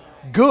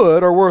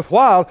good or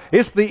worthwhile.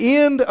 It's the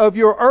end of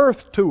your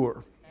earth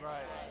tour.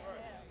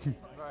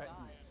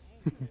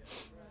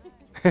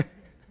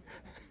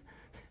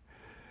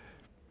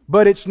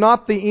 But it's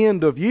not the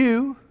end of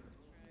you.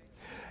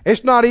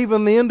 It's not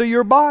even the end of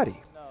your body.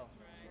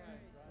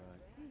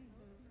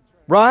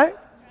 Right?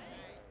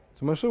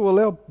 Somebody said,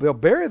 well, they'll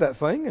bury that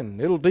thing and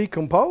it'll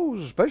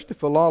decompose, especially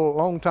if a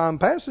long time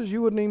passes,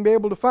 you wouldn't even be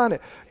able to find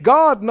it.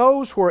 God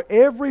knows where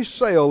every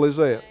cell is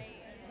at.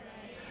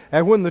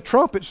 And when the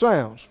trumpet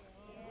sounds,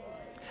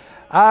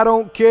 I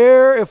don't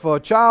care if a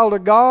child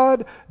of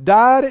God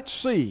died at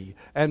sea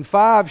and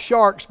 5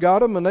 sharks got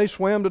them and they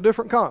swam to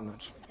different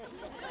continents.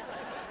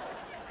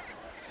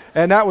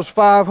 And that was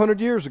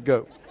 500 years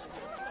ago.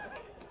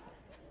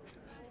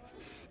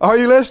 Are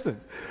you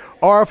listening?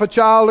 Or if a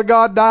child of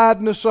God died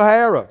in the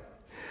Sahara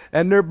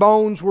and their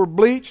bones were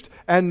bleached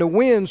and the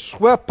wind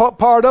swept up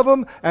part of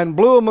them and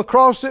blew them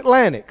across the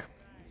Atlantic.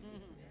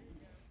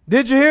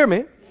 Did you hear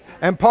me?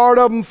 And part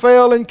of them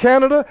fell in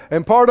Canada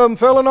and part of them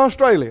fell in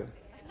Australia.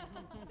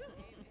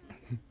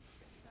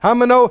 How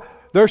many know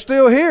they're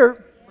still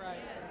here?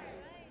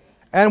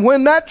 And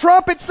when that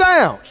trumpet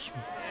sounds,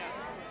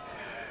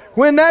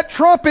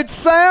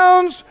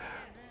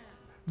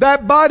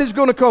 that body's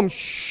going to come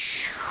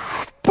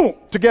boom,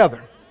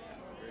 together.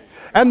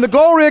 And the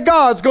glory of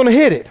God's going to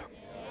hit it.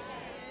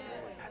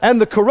 And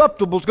the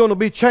corruptible's going to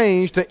be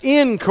changed to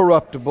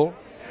incorruptible.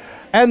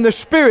 And the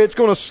spirit's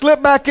going to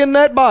slip back in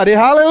that body.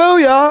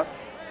 Hallelujah.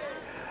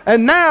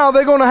 And now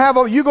you're going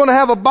to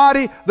have a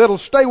body that'll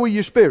stay with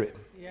your spirit.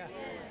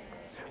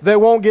 They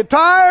won't get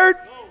tired.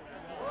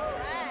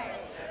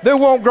 They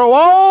won't grow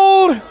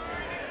old.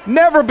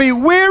 Never be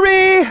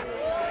weary.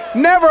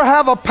 Never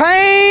have a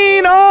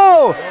pain.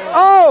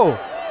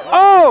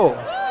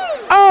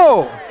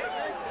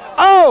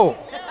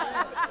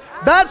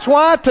 That's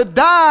why to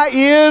die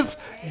is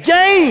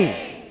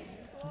gain.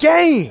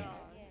 Gain.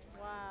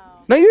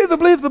 Now you either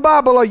believe the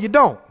Bible or you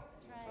don't.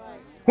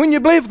 When you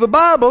believe the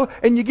Bible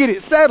and you get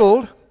it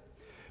settled,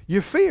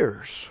 your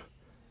fears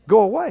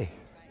go away.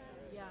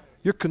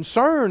 Your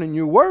concern and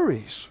your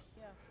worries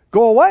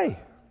go away.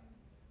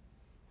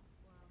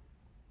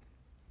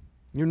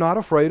 You're not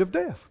afraid of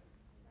death.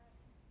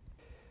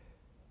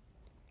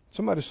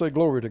 Somebody say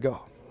glory to God.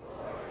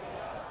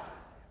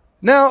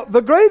 Now,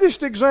 the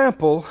greatest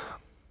example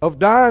of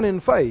dying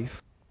in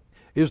faith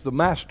is the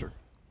Master.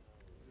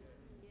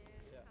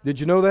 Did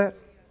you know that?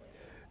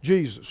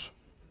 Jesus.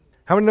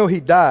 How many know He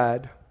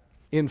died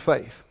in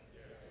faith?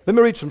 Let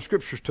me read some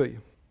scriptures to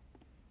you.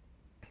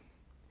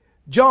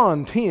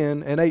 John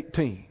 10 and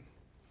 18.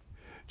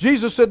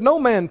 Jesus said, no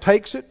man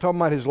takes it, talking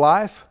about His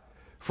life,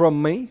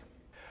 from me.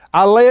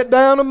 I lay it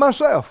down of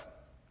myself.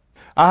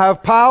 I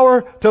have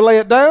power to lay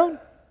it down,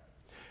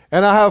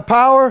 and I have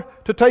power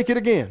to take it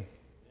again.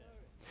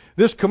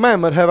 This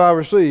commandment have I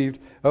received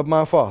of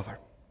my Father.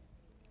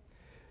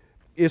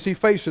 Is He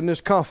facing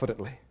this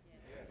confidently?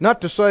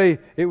 Not to say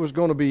it was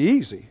going to be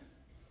easy,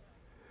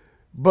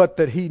 but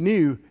that He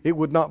knew it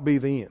would not be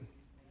the end.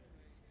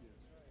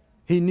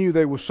 He knew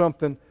there was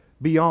something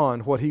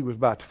beyond what He was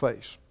about to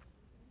face.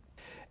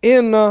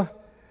 In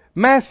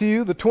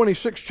Matthew, the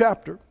 26th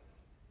chapter,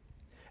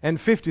 and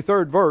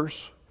 53rd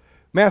verse,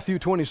 Matthew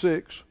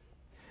 26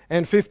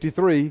 and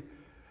 53,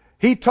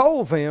 He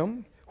told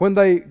them when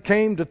they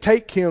came to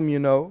take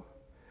Him,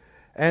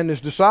 and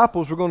His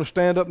disciples were going to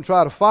stand up and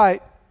try to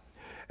fight,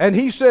 and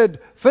He said,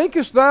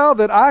 thinkest thou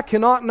that I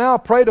cannot now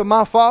pray to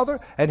my Father,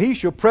 and He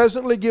shall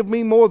presently give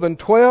me more than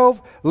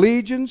 12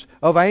 legions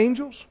of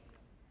angels?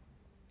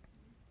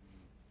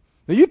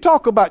 Now you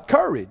talk about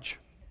courage.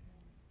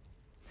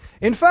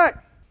 In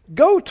fact,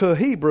 go to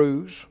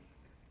Hebrews,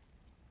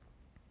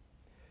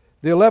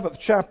 the 11th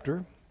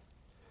chapter,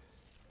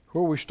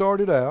 where we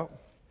started out.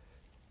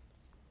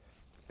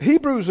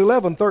 Hebrews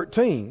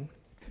 11:13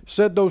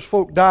 said those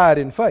folk died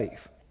in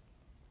faith.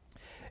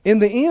 In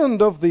the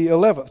end of the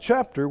 11th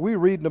chapter, we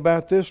were reading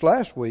about this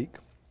last week,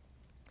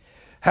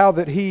 how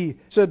that he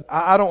said,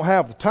 I don't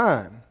have the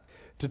time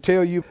to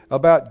tell you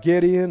about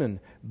Gideon and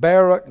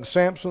Barak and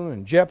Samson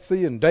and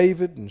Jephthah and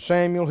David and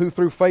Samuel, who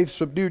through faith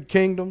subdued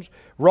kingdoms,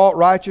 wrought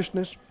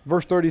righteousness,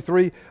 verse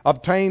 33,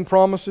 obtained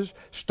promises,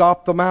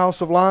 stopped the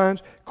mouths of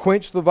lions,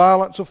 quenched the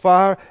violence of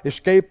fire,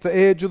 escaped the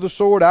edge of the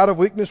sword, out of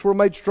weakness were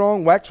made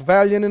strong, waxed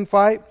valiant in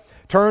fight,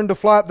 turned to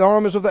flight the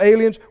armies of the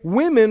aliens.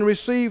 Women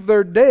received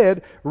their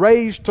dead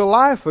raised to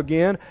life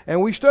again,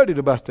 and we studied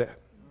about that.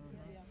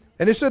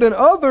 And it said, and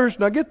others,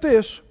 now get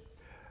this,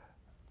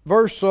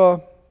 verse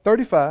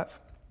 35,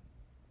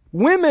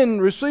 women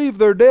received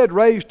their dead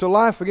raised to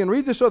life again.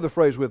 Read this other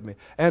phrase with me.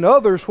 And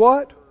others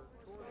what?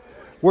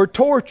 Were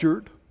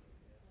tortured,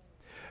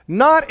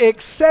 not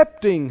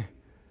accepting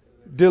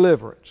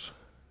deliverance.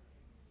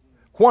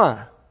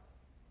 Why?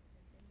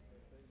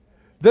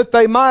 That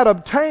they might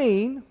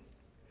obtain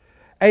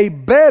a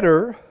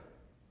better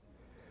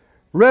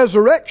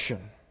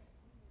resurrection.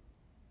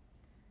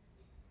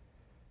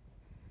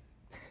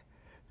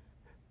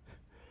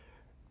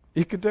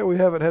 You can tell we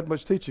haven't had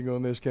much teaching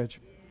on this, can't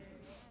you?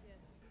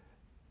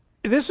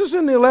 This is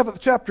in the 11th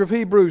chapter of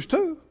Hebrews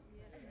too.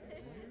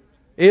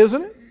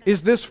 Isn't it?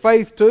 Is this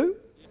faith too?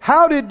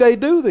 How did they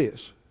do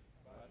this?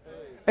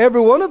 Every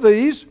one of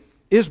these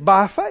is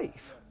by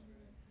faith.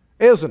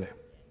 Isn't it?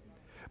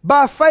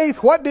 By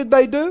faith, what did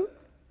they do?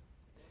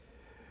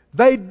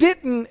 They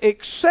didn't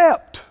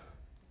accept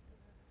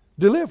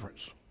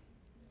deliverance.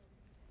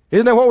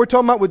 Isn't that what we're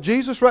talking about with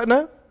Jesus right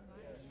now?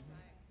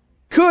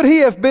 Could He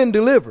have been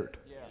delivered?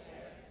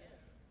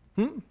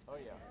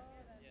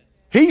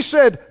 He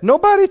said,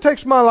 nobody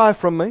takes my life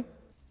from me.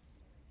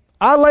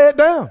 I lay it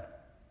down.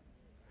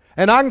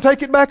 And I can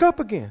take it back up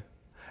again.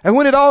 And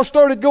when it all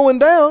started going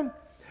down,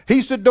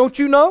 He said, don't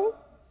you know?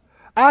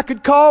 I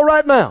could call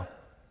right now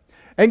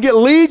and get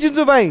legions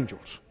of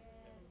angels.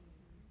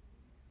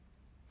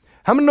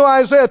 How many know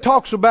Isaiah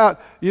talks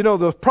about,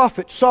 the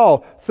prophet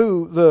Saul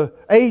through the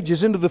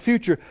ages into the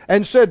future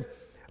and said,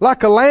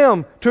 like a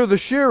lamb to the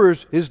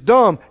shearers is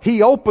dumb,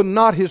 he opened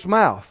not his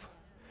mouth.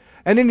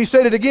 And then he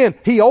said it again,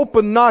 he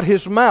opened not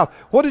his mouth.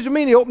 What does it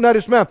mean he opened not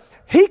his mouth?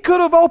 He could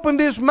have opened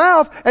his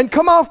mouth and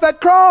come off that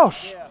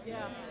cross.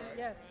 Yeah.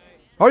 Yes.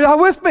 Are y'all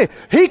with me?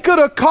 He could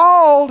have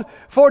called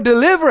for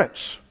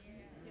deliverance.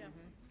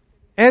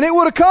 And it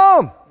would have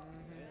come.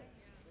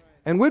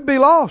 And we'd be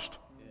lost.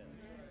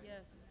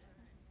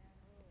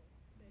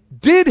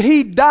 Did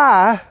He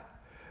die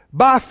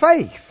by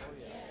faith?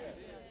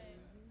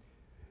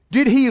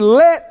 Did He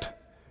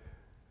let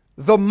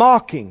the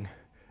mocking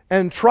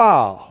and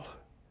trial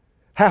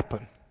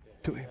happen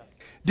to Him?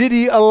 Did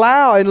He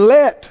allow and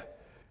let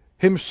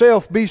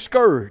Himself be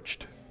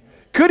scourged?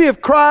 Could He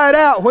have cried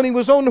out when He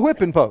was on the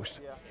whipping post?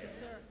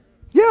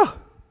 Yeah.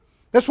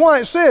 That's why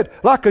it said,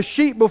 like a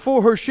sheep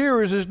before her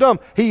shearers is dumb,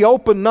 He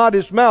opened not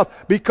His mouth,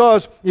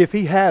 because if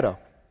He had a.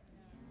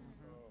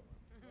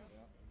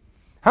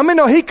 How many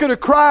know He could have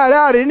cried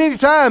out at any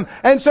time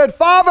and said,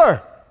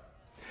 Father,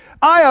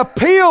 I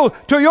appeal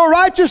to your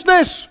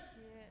righteousness.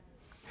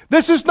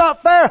 This is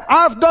not fair.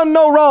 I've done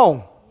no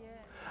wrong.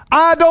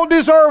 I don't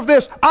deserve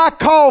this. I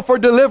call for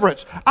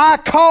deliverance. I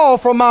call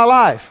for my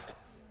life.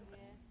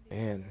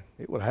 And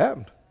it would have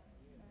happened.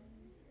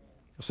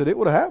 I said it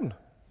would have happened.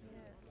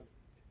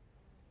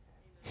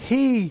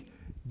 He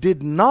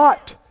did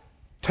not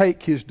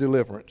take His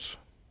deliverance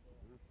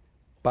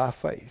by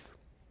faith.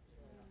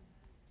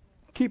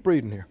 Keep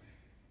reading here.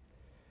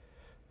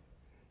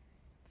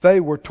 They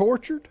were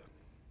tortured,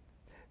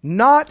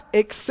 not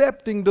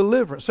accepting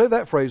deliverance. Say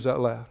that phrase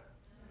out loud.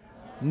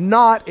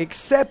 Not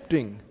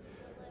accepting.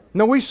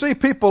 Now we see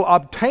people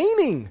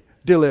obtaining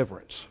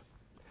deliverance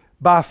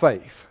by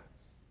faith.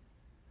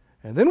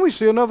 And then we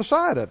see another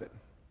side of it.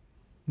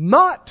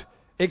 Not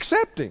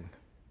accepting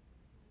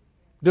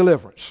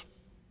deliverance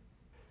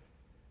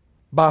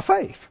by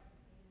faith.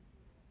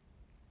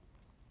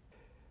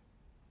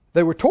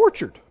 They were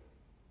tortured.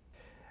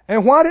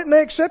 And why didn't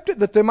they accept it?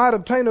 That they might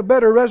obtain a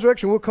better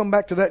resurrection. We'll come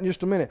back to that in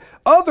just a minute.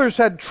 Others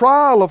had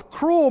trial of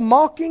cruel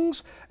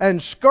mockings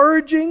and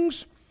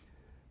scourgings.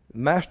 The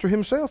Master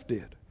Himself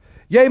did.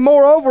 Yea,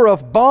 moreover,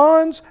 of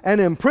bonds and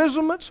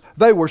imprisonments.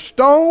 They were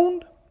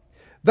stoned.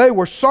 They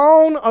were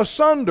sawn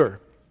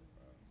asunder.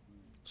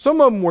 Some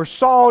of them were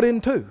sawed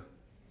in two,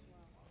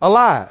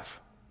 alive.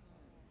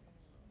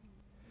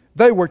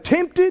 They were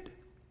tempted.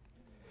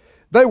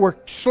 They were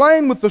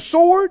slain with the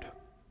sword.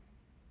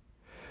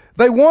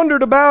 They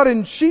wandered about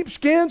in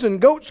sheepskins and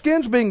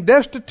goatskins, being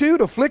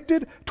destitute,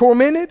 afflicted,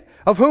 tormented,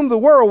 of whom the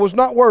world was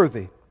not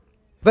worthy.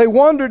 They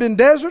wandered in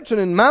deserts and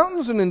in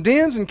mountains and in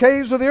dens and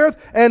caves of the earth,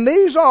 and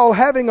these all,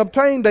 having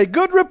obtained a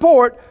good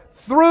report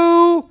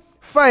through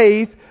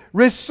faith,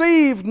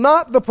 received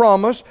not the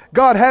promise,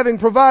 God having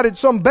provided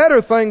some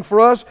better thing for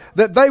us,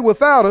 that they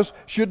without us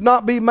should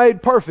not be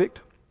made perfect.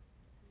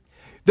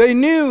 They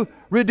knew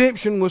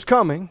redemption was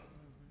coming.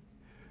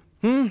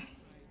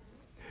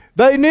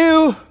 They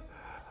knew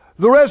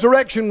the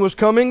resurrection was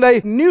coming.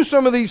 They knew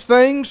some of these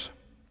things.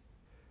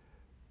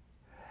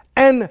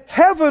 And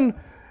heaven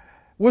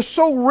was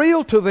so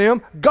real to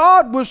them,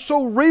 God was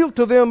so real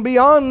to them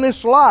beyond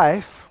this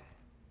life,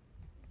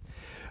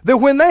 that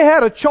when they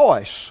had a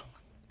choice,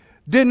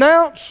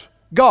 denounce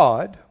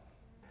God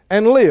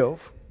and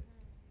live,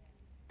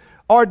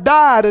 or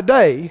die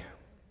today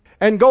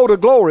and go to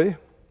glory,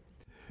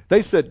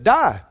 they said,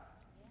 die.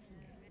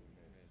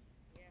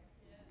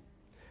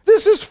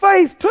 This is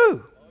faith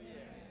too.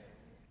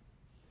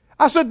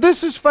 I said,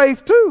 this is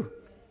faith too.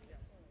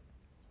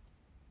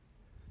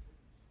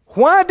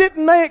 Why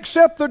didn't they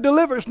accept their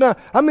deliverance? Now,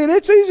 I mean,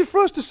 it's easy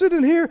for us to sit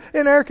in here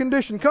in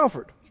air-conditioned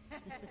comfort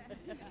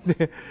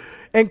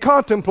and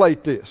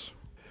contemplate this.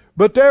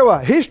 But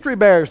history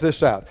bears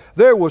this out.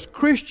 There was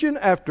Christian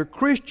after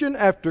Christian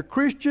after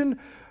Christian,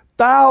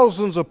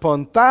 thousands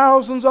upon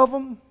thousands of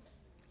them,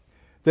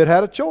 that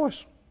had a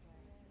choice.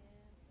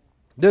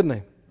 Didn't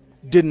they?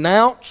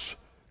 Denounce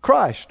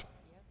Christ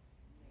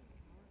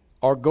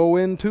or go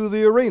into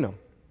the arena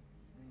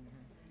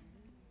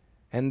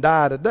and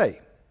die today.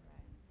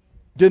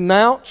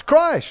 Denounce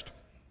Christ.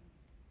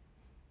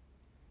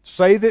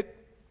 Say that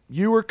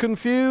you were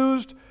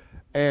confused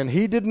and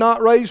He did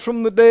not raise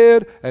from the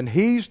dead and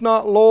He's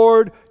not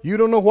Lord. You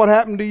don't know what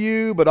happened to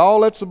you, but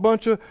all that's a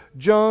bunch of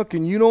junk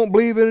and you don't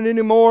believe in it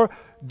anymore.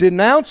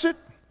 Denounce it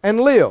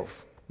and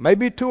live.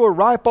 Maybe to a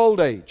ripe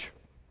old age.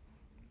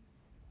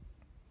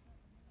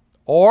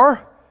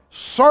 Or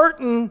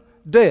certain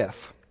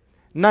death.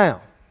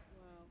 Now.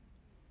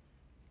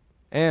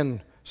 And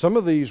some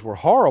of these were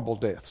horrible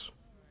deaths.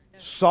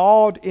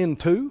 Sawed in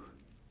two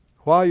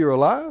while you're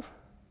alive.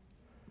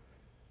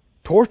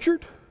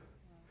 Tortured.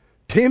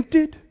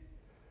 Tempted.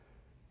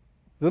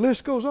 The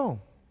list goes on.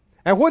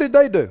 And what did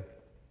they do?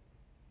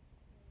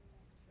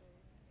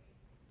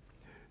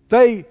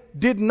 They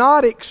did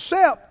not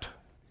accept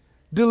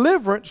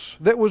deliverance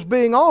that was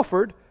being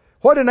offered.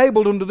 What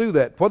enabled them to do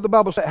that? What did the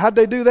Bible say? How'd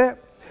they do that?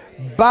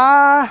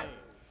 By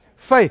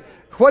faith.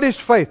 What is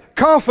faith?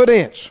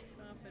 Confidence.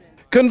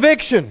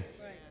 Conviction.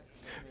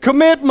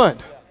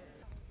 Commitment.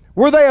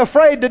 Were they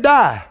afraid to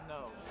die?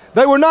 No.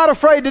 They were not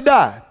afraid to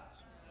die.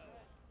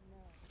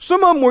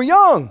 Some of them were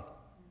young.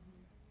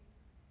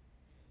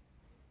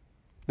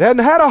 They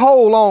hadn't had a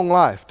whole long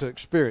life to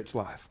experience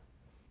life.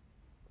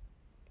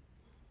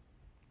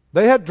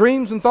 They had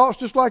dreams and thoughts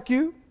just like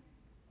you.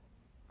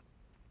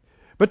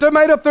 But they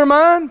made up their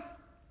mind.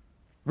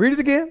 Read it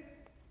again.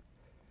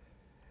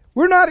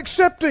 We're not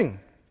accepting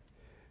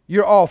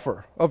your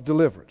offer of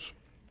deliverance.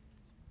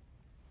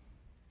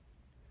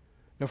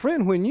 Now,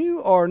 friend, when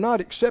you are not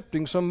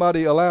accepting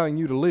somebody allowing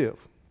you to live,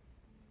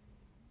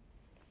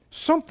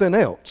 something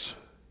else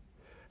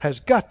has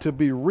got to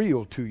be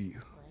real to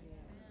you.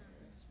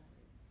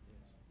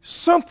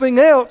 Something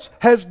else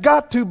has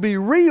got to be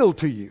real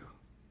to you.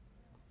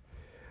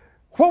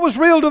 What was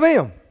real to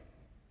them?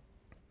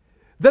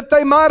 That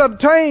they might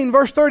obtain,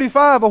 verse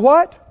 35, a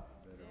what?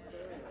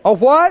 A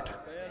what?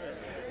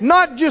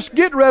 Not just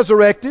get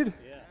resurrected.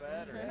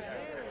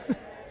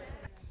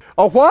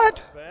 A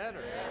what?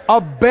 A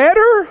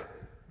better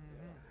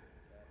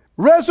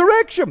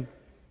resurrection.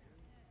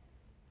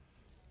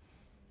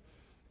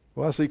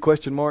 Well, I see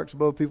question marks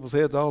above people's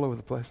heads all over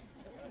the place.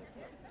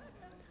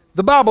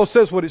 The Bible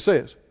says what it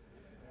says.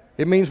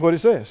 It means what it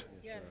says.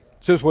 It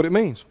says what it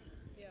means.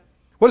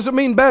 What does it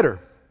mean better?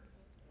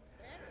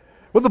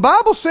 Well, the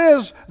Bible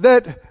says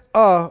that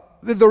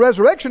the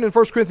resurrection in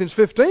 1 Corinthians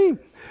 15,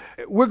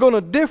 we're going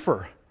to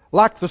differ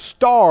like the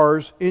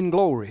stars in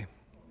glory.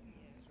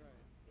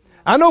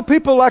 I know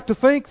people like to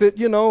think that,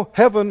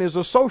 heaven is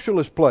a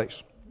socialist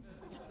place.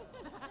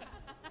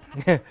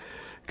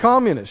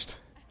 Communist.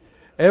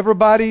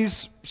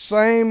 Everybody's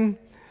same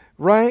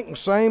rank,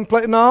 same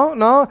place.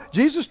 No.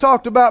 Jesus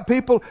talked about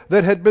people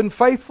that had been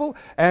faithful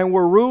and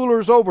were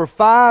rulers over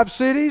 5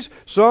 cities.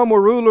 Some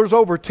were rulers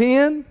over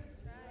 10.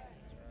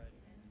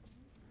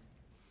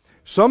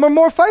 Some are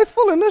more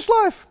faithful in this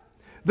life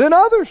than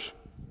others.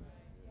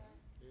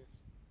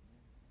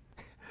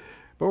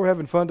 But we're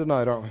having fun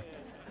tonight, aren't we?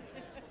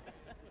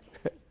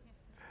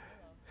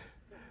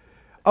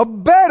 A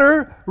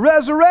better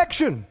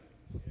resurrection.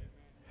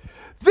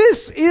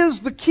 This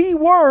is the key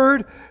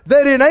word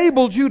that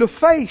enabled you to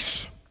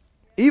face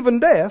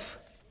even death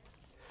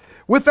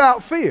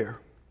without fear.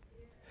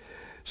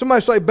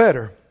 Somebody say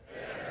better.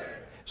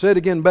 Say it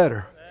again,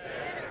 better.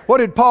 What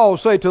did Paul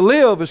say? To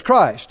live is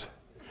Christ.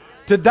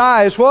 To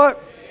die is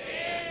what?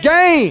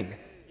 Gain.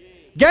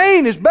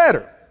 Gain is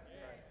better.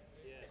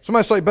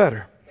 Somebody say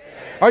better.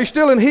 Are you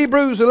still in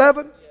Hebrews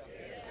 11?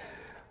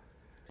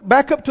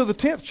 Back up to the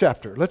 10th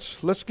chapter.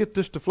 Let's get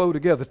this to flow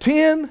together.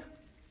 10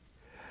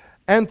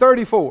 and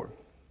 34.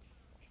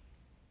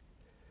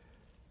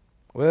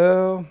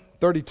 Well,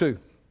 32.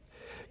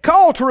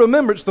 Call to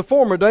remembrance the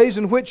former days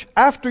in which,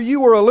 after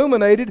you were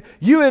illuminated,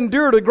 you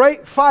endured a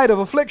great fight of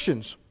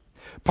afflictions,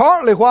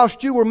 partly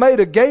whilst you were made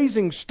a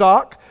gazing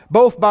stock,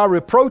 both by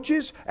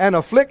reproaches and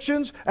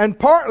afflictions, and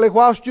partly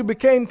whilst you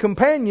became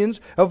companions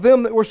of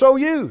them that were so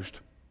used.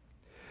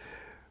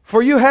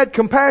 For you had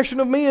compassion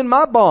of me in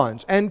my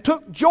bonds, and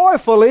took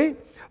joyfully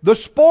the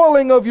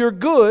spoiling of your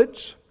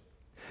goods,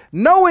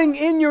 knowing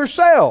in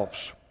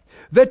yourselves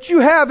that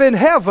you have in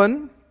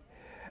heaven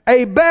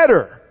a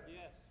better.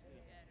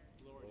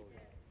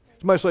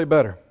 Somebody say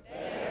better.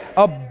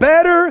 A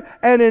better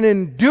and an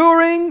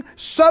enduring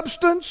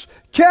substance.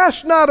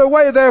 Cast not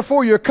away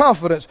therefore your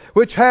confidence,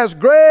 which has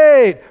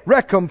great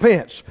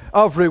recompense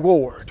of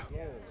reward.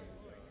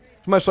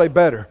 Somebody say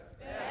better.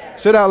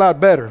 Say it out loud,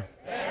 better.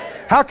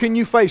 How can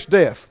you face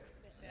death?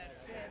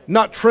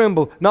 Not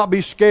tremble, not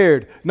be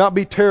scared, not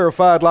be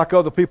terrified like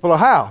other people are.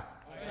 How?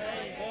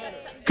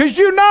 Because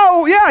you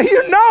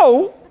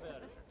know,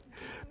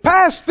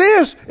 past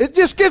this, it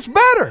just gets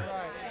better.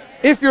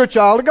 If you're a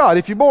child of God,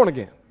 if you're born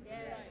again.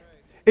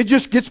 It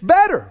just gets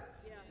better.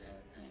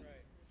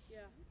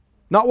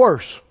 Not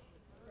worse.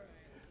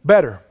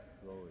 Better.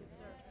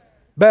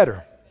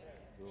 Better.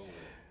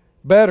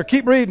 Better.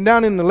 Keep reading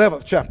down in the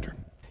 11th chapter.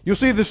 You'll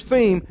see this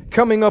theme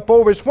coming up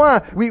over. It's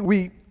why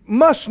we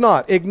must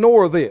not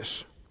ignore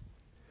this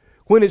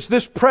when it's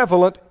this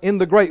prevalent in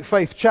the great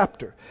faith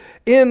chapter.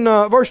 In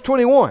verse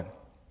 21.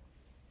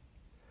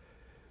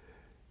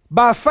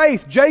 By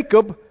faith,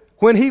 Jacob,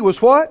 when he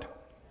was what?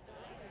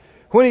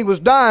 When he was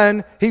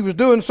dying, he was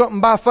doing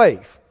something by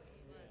faith.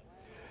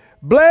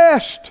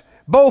 Blessed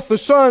both the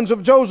sons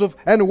of Joseph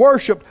and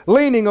worshipped,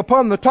 leaning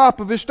upon the top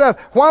of his staff.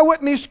 Why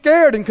wasn't he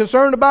scared and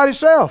concerned about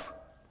himself?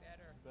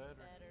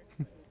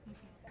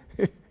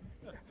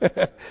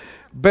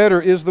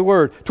 Better is the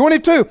word.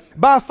 22.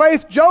 By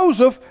faith,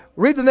 Joseph,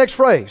 read the next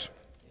phrase.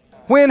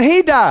 When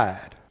he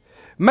died,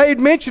 made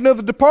mention of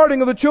the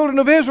departing of the children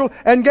of Israel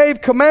and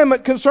gave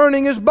commandment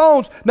concerning his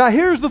bones. Now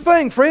here's the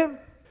thing, friend.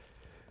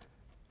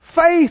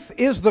 Faith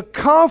is the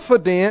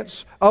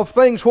confidence of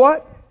things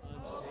what?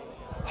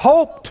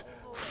 Hoped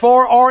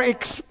for or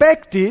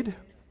expected.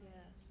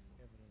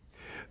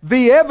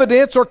 The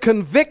evidence or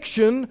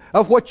conviction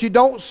of what you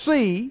don't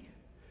see,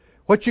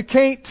 what you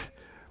can't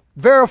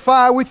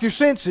verify with your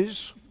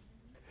senses.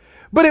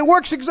 But it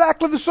works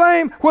exactly the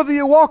same whether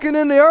you're walking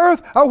in the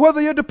earth or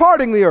whether you're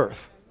departing the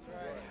earth.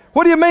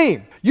 What do you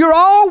mean? You're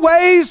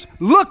always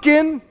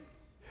looking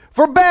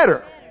for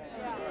better.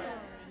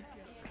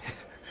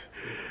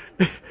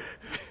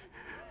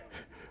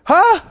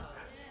 Huh?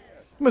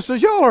 Somebody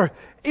says, y'all are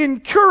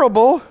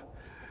incurable,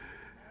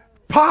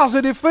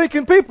 positive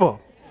thinking people.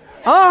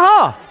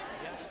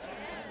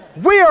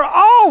 We are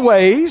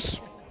always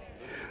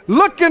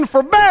looking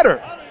for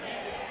better.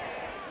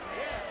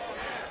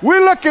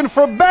 We're looking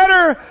for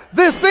better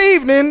this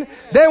evening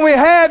than we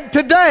had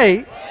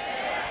today.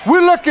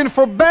 We're looking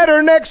for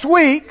better next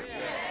week.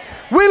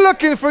 We're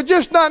looking for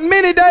just not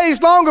many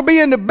days longer be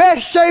in the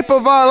best shape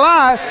of our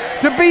life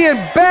to being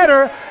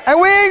better. And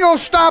we ain't going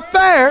to stop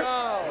there.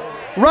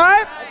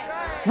 Right?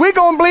 We're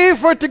going to believe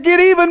for it to get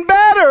even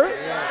better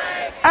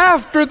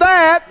after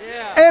that,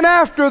 and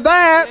after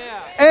that,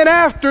 and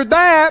after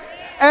that,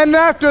 and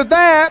after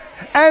that.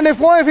 And if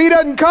he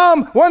doesn't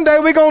come, one day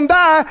we're going to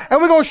die,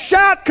 and we're going to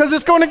shout because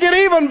it's going to get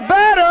even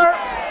better.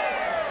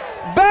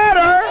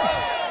 Better.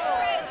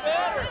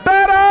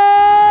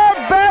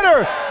 Better.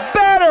 Better.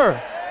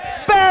 Better.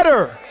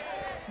 Better.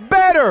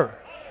 Better.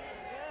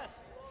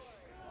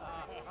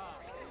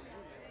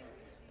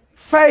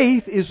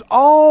 Faith is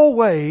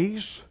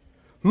always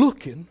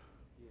looking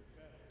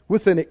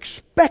with an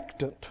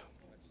expectant,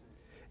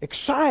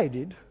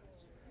 excited.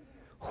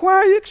 Why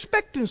are you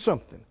expecting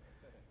something?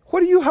 What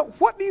do you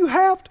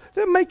have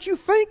that makes you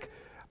think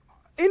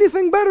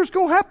anything better is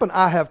going to happen?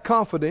 I have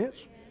confidence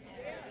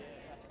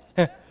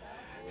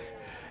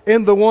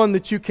in the one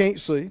that you can't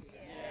see.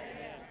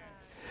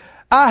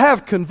 I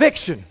have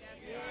conviction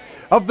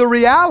of the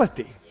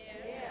reality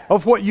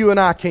of what you and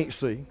I can't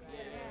see.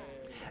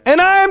 And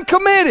I am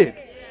committed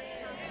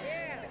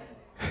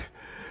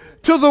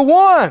to the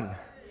one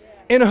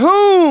in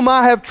whom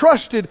I have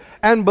trusted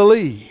and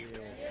believed.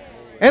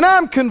 And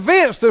I'm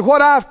convinced that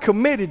what I've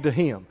committed to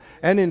Him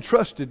and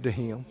entrusted to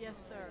Him,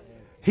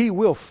 He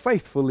will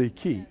faithfully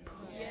keep.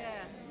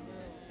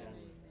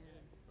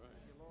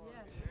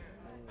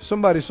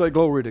 Somebody say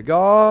glory to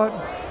God.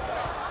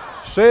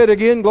 Say it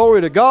again,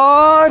 glory to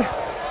God.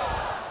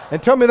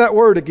 And tell me that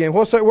word again.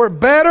 What's that word?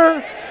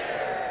 Better.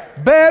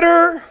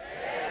 Better.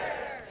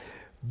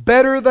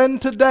 Better than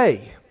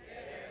today.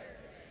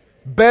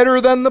 Better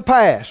than the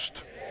past.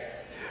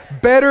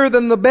 Better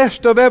than the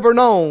best I've ever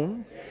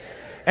known.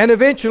 And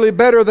eventually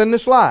better than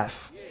this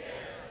life.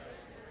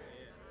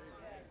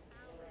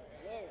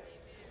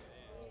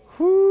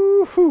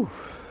 Whoo-hoo.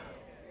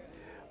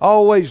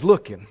 Always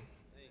looking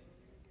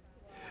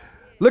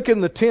Look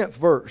in the 10th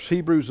verse,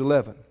 Hebrews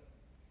 11.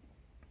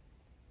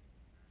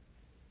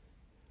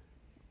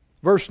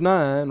 Verse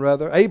 9,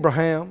 rather.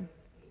 Abraham,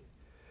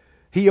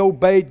 he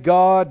obeyed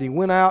God. He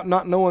went out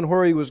not knowing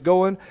where he was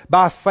going.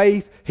 By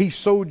faith, he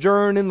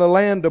sojourned in the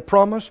land of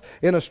promise,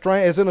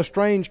 as in a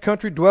strange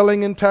country,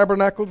 dwelling in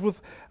tabernacles with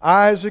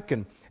Isaac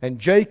and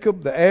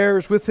Jacob, the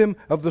heirs with him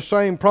of the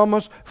same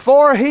promise.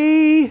 For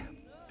he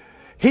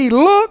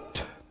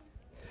looked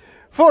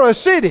for a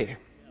city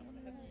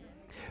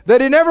that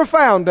he never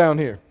found down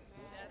here.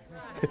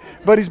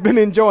 But he's been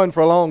enjoying for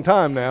a long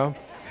time now.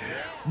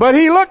 But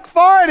he looked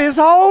for it his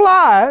whole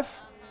life.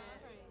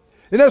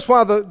 And that's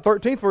why the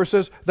 13th verse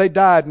says they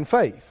died in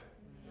faith.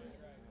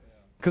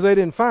 Because they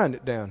didn't find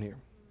it down here.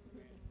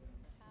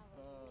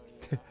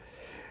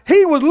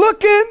 He was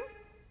looking.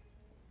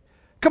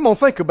 Come on,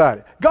 think about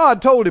it.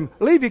 God told him,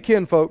 leave your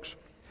kinfolks,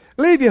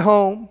 leave your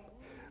home,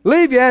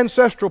 leave your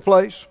ancestral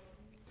place,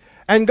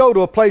 and go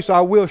to a place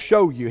I will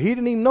show you. He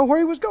didn't even know where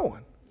he was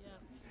going.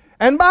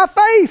 And by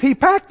faith, he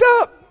packed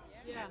up.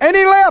 And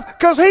he left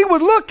because he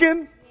was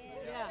looking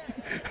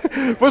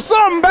for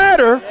something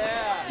better.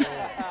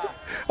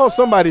 Oh,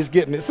 somebody's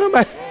getting it.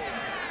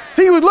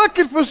 He was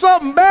looking for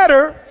something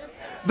better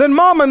than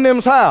Mom and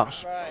them's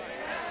house.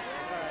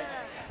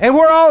 And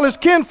where all his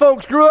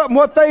kinfolks grew up and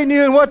what they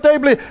knew and what they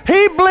believed.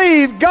 He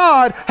believed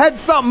God had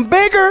something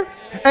bigger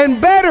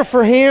and better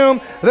for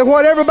him than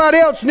what everybody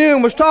else knew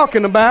and was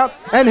talking about.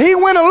 And he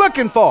went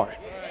looking for it.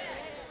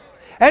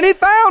 And he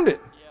found it.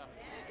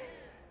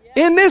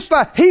 In this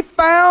life, he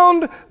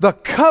found the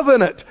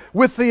covenant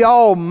with the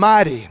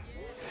Almighty.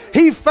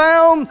 He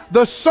found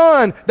the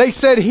son they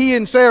said he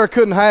and Sarah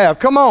couldn't have.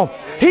 Come on.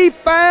 He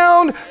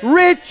found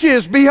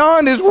riches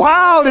beyond his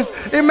wildest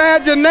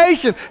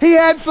imagination. He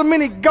had so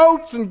many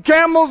goats and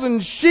camels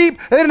and sheep,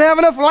 they didn't have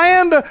enough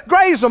land to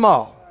graze them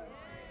all.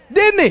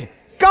 Didn't he?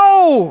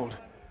 Gold.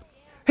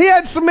 He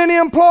had so many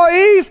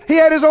employees, he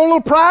had his own little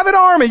private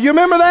army. You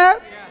remember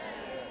that?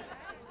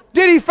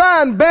 Did he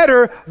find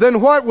better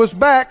than what was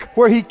back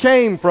where he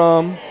came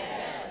from?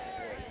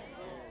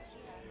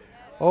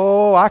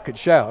 Oh, I could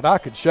shout.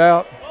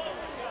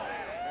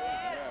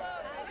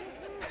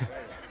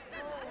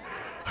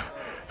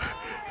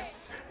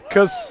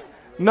 Because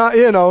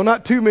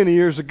not too many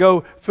years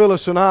ago,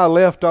 Phyllis and I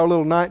left our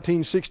little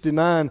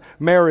 1969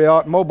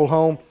 Marriott mobile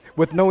home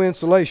with no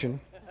insulation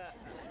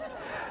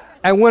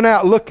and went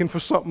out looking for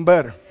something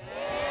better.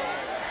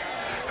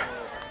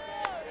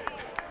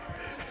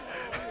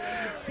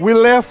 We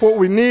left what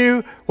we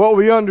knew, what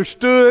we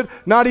understood,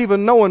 not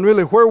even knowing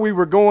really where we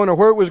were going or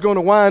where it was going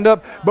to wind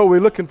up, but we're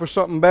looking for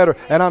something better.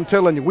 And I'm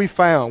telling you, we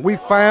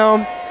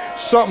found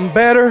something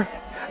better.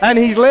 And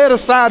He's led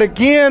us out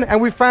again,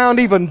 and we found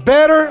even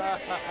better.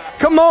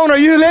 Come on, are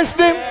you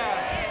listening?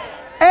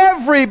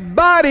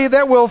 Everybody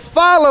that will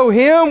follow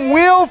Him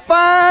will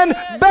find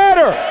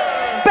better.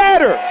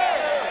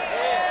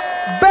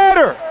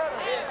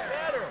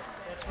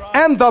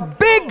 And the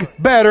big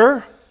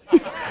better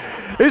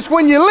is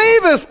when you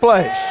leave this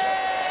place.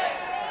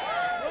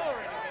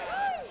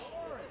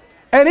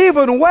 And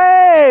even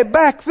way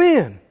back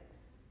then,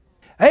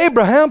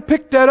 Abraham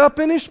picked that up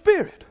in his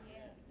spirit.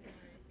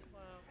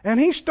 And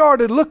he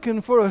started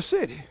looking for a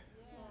city.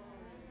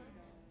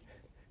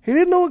 He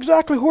didn't know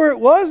exactly where it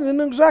was, and didn't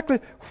know exactly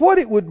what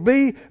it would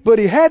be, but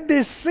he had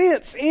this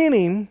sense in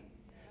him,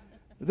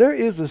 there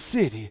is a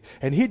city.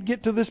 And he'd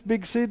get to this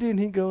big city and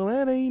he'd go,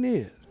 that ain't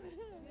it.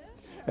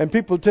 And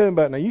people tell him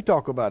about, now you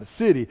talk about a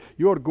city,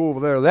 you ought to go over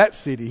there to that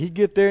city. He'd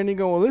get there and he'd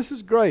go, well, this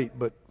is great,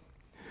 but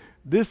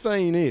this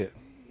ain't it.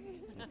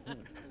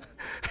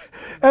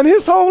 And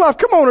his whole life,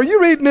 come on, are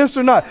you reading this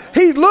or not?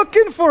 He's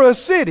looking for a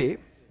city,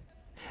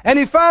 and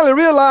he finally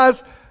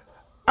realized,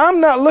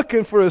 I'm not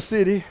looking for a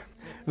city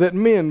that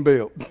men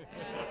built.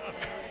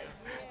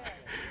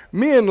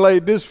 Men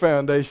laid this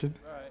foundation.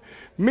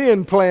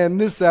 Men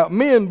planned this out.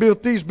 Men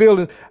built these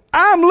buildings.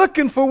 I'm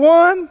looking for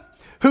one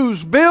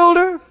whose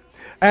builder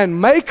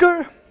and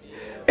maker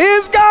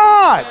is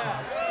God.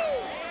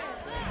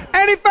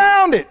 And he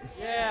found it.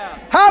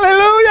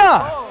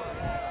 Hallelujah.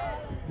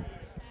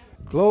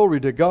 Glory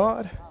to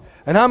God.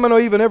 And how many know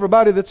even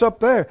everybody that's up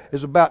there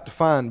is about to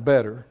find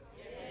better?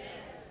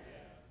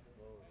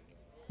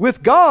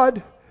 With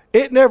God,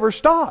 it never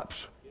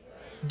stops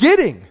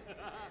getting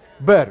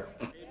better.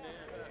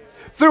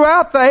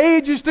 Throughout the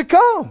ages to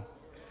come,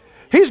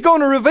 He's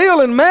going to reveal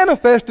and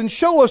manifest and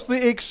show us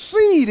the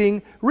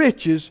exceeding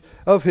riches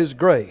of His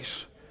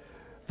grace,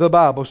 the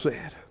Bible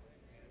said.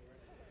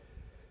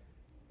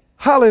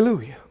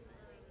 Hallelujah.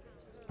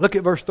 Look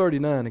at verse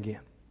 39 again.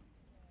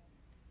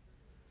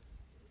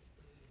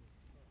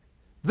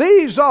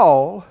 These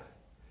all,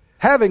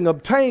 having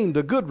obtained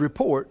a good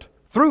report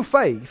through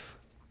faith,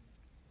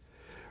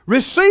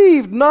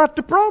 received not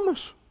the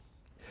promise.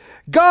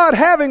 God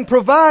having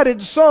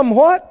provided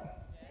somewhat.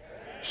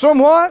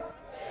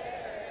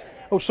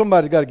 Oh,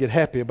 somebody's got to get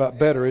happy about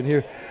better in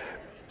here.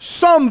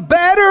 Some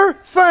better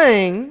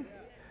thing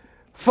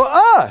for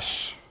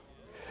us,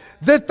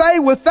 that they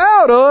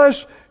without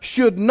us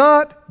should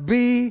not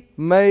be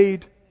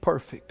made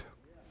perfect.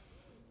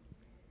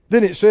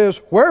 Then it says,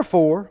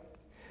 wherefore,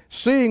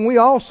 seeing we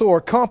also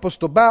are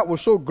compassed about with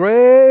so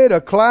great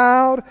a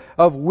cloud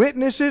of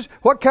witnesses.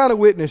 What kind of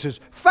witnesses?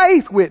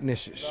 Faith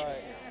witnesses. Right.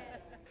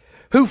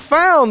 Who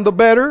found the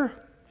better.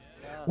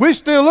 We're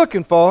still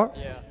looking for.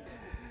 Yeah.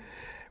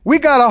 We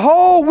got a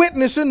whole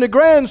witness in the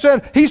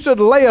grandson. He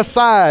said, lay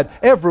aside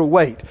every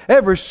weight,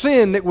 every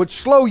sin that would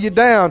slow you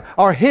down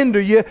or hinder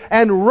you,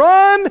 and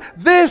run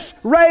this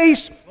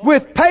race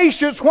with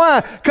patience.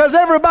 Why? Because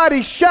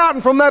everybody's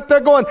shouting from that. They're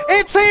going,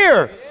 it's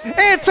here.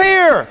 It's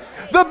here.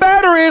 The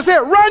better is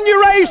here. Run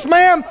your race,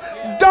 man.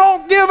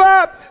 Don't give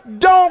up.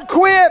 Don't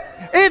quit.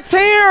 It's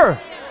here.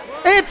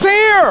 It's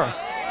here.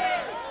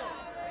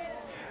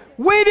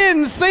 We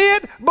didn't see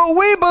it, but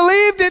we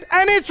believed it,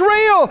 and it's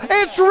real.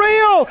 It's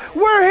real.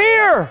 We're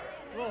here.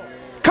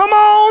 Come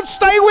on,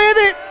 stay with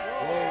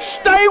it.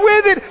 Stay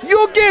with it.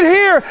 You'll get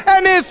here,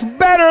 and it's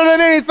better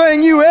than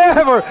anything you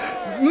ever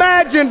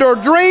imagined or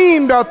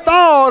dreamed or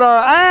thought or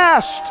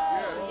asked.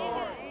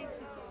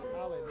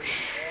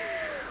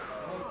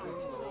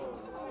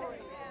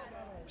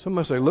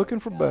 Somebody say, looking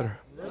for better.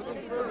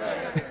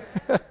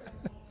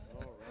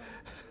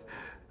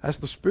 That's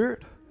the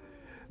spirit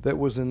that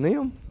was in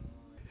them.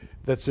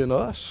 That's in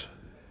us.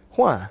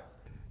 Why?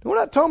 We're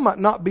not talking about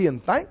not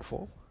being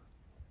thankful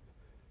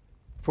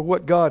for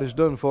what God has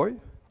done for you.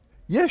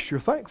 Yes, you're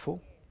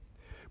thankful.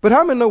 But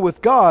how many know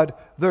with God,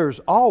 there's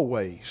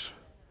always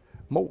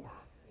more?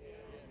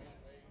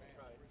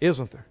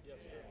 Isn't there?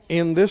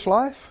 In this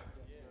life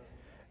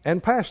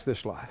and past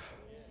this life.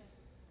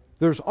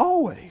 There's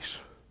always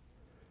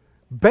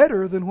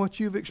better than what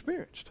you've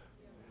experienced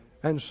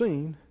and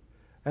seen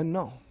and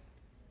known.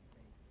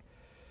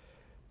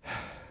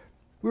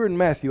 We're in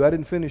Matthew. I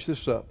didn't finish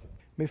this up.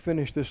 Let me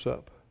finish this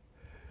up.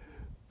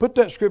 Put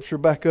that scripture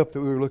back up that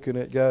we were looking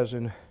at, guys,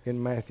 in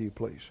Matthew,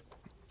 please.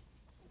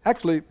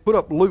 Actually, put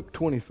up Luke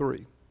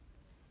 23.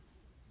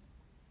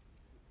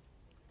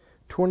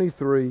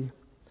 23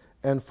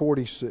 and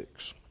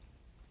 46.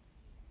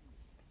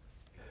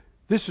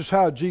 This is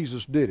how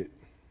Jesus did it.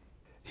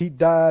 He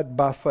died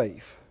by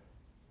faith.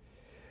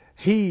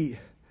 He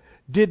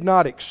did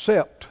not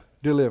accept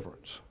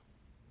deliverance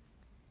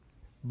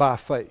by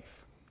faith.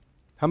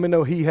 How many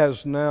know He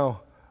has now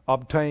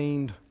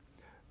obtained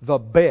the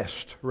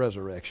best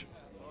resurrection?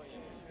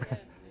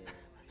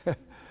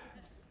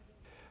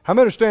 How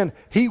many understand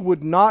He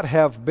would not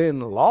have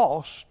been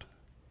lost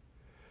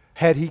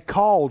had He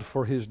called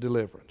for His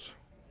deliverance?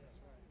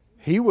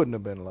 He wouldn't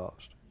have been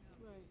lost.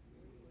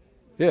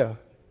 Yeah.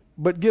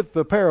 But get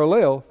the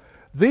parallel.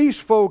 These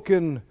folk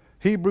in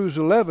Hebrews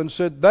 11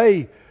 said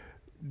they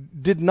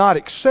did not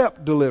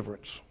accept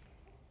deliverance,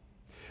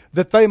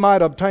 that they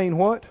might obtain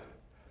what?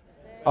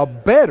 A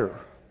better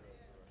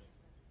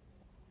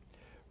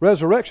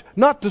resurrection.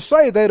 Not to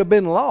say they'd have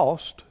been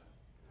lost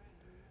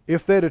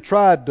if they'd have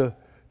tried to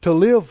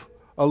live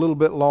a little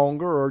bit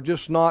longer or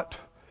just not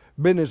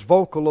been as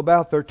vocal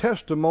about their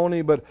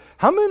testimony. But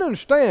how many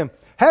understand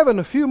having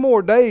a few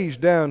more days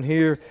down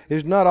here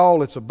is not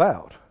all it's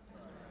about?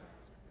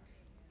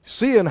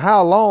 Seeing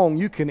how long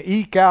you can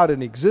eke out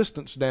an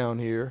existence down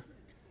here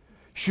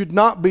should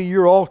not be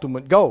your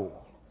ultimate goal.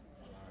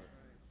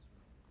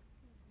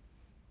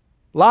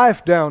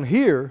 Life down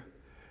here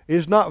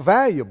is not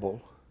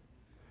valuable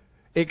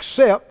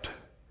except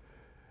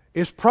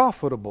it's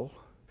profitable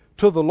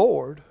to the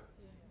Lord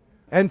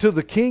and to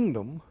the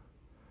kingdom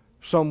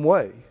some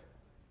way.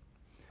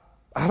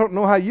 I don't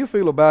know how you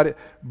feel about it,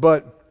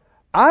 but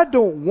I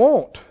don't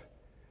want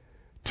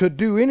to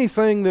do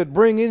anything that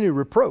bring any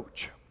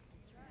reproach.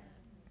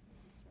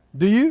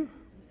 Do you?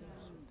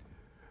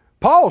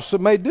 Paul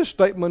made this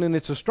statement, and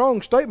it's a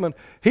strong statement.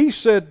 He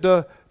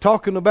said,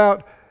 talking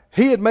about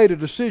he had made a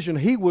decision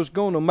he was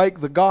going to make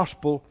the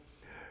gospel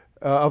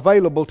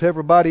available to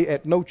everybody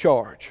at no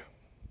charge.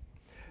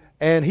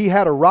 And he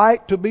had a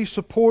right to be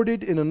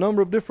supported in a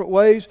number of different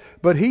ways,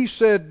 but he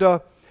said,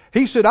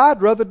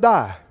 I'd rather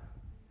die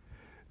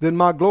than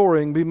my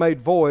glorying be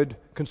made void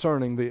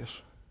concerning this.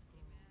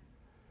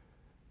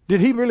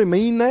 Did he really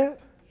mean that?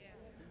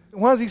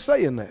 Why is he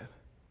saying that?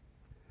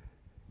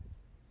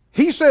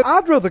 He said,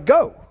 I'd rather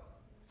go.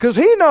 Because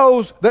he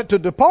knows that to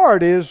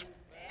depart is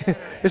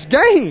it's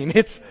gain.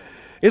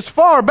 It's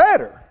far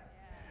better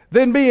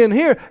than being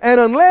here.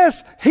 And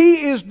unless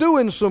he is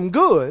doing some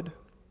good,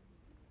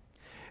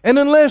 and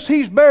unless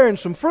he's bearing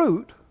some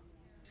fruit,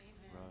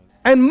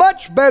 and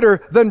much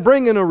better than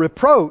bringing a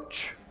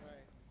reproach.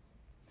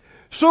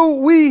 So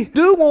we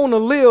do want to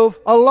live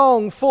a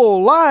long,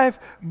 full life,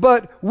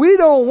 but we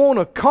don't want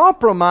to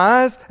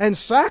compromise and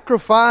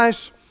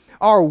sacrifice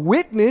our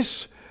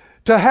witness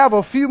to have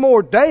a few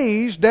more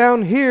days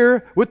down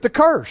here with the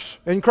curse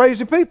and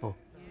crazy people.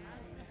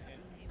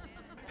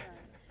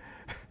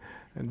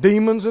 And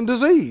demons and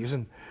disease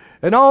and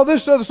all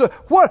this other stuff.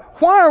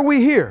 Why are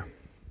we here?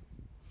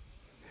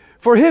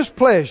 For His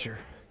pleasure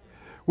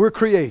we're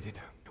created.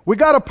 We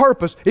got a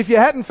purpose. If you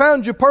hadn't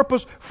found your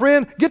purpose,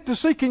 friend, get to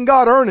seeking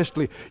God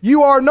earnestly.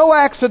 You are no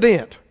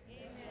accident.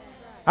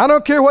 I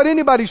don't care what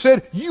anybody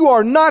said. You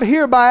are not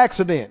here by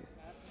accident.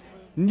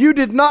 You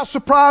did not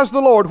surprise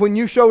the Lord when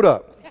you showed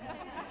up.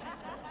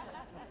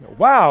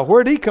 Wow,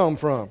 where'd he come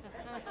from?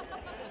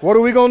 What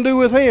are we going to do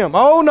with him?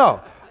 Oh,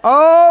 no.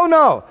 Oh,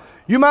 no.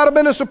 You might have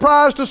been a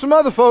surprise to some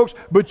other folks,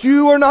 but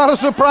you were not a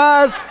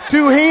surprise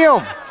to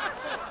him.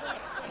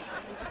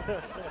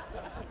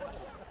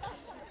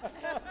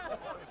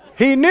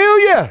 He knew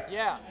you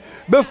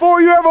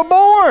before you were ever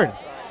born.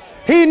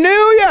 He knew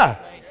you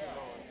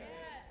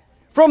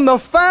from the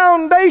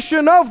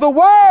foundation of the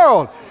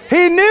world.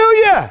 He knew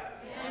you.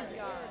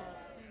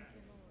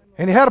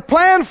 And he had a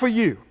plan for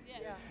you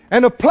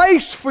and a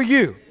place for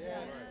you.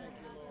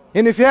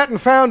 And if you hadn't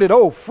found it,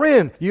 oh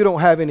friend, you don't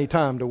have any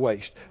time to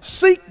waste.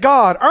 Seek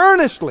God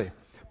earnestly.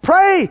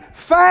 Pray,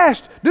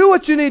 fast, do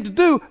what you need to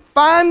do.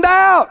 Find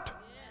out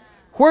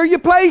where your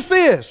place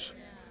is,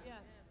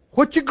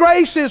 what your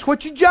grace is,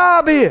 what your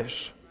job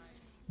is.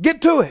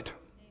 Get to it.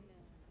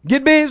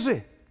 Get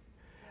busy.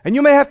 And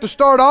you may have to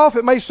start off.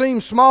 It may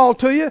seem small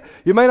to you.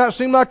 You may not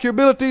seem like your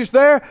ability is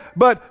there.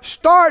 But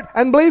start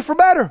and believe for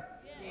better.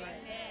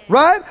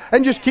 Right?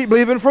 And just keep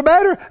believing for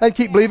better. And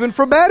keep believing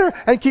for better.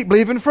 And keep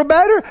believing for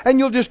better. And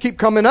you'll just keep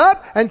coming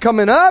up and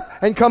coming up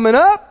and coming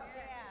up.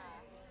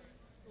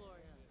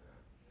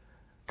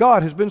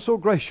 God has been so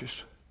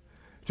gracious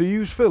to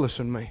use Phyllis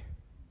and me.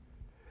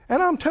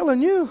 And I'm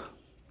telling you,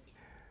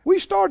 we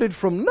started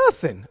from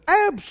nothing.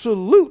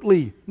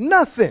 Absolutely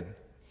nothing.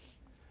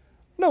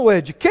 No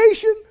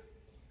education.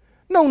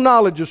 No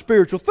knowledge of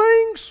spiritual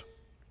things.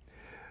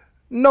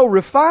 No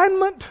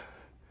refinement.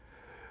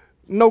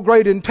 No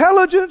great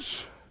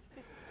intelligence.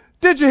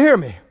 Did you hear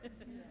me?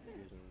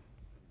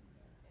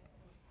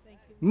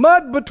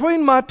 Mud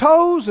between my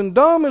toes and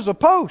dumb as a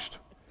post.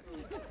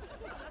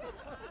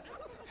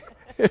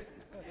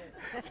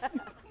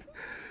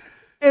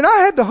 And I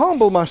had to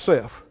humble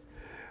myself.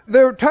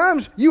 There were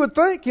times you would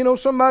think,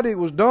 somebody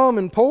was dumb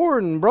and poor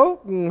and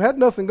broke and had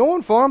nothing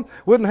going for them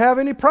wouldn't have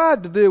any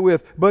pride to deal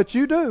with. But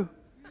you do.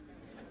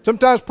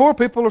 Sometimes poor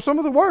people are some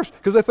of the worst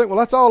because they think, well,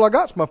 that's all I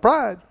got's my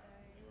pride.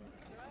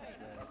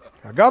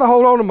 I got to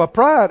hold on to my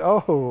pride.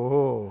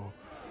 Oh.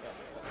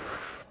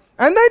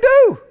 And they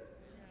do.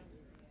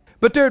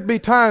 But there'd be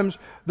times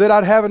that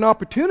I'd have an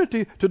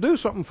opportunity to do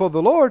something for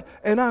the Lord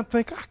and I'd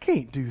think, I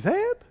can't do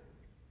that.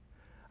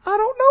 I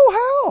don't know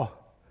how.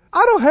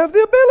 I don't have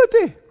the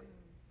ability.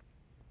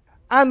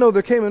 I know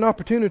there came an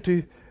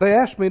opportunity. They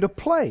asked me to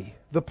play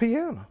the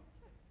piano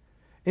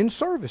in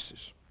services.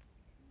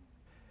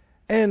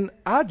 And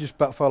I just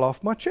about fell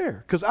off my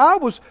chair because I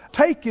was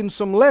taking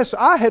some lessons.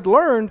 I had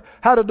learned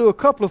how to do a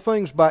couple of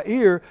things by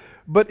ear,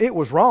 but it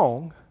was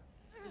wrong.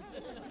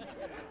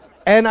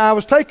 And I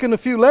was taking a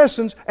few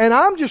lessons, and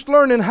I'm just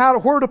learning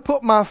where to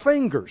put my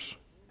fingers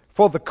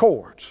for the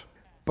chords.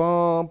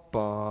 Bum,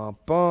 bum,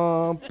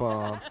 bum,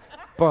 bum,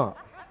 bum.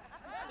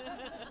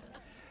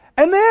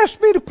 And they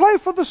asked me to play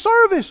for the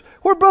service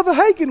where Brother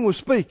Hagin was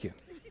speaking.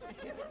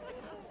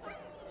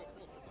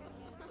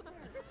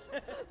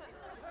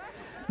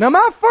 Now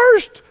my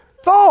first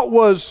thought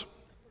was,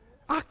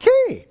 I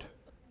can't.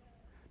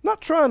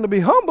 Not trying to be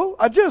humble,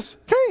 I just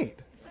can't.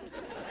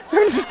 You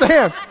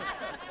understand?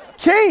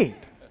 Can't.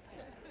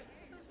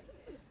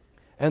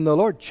 And the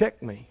Lord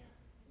checked me.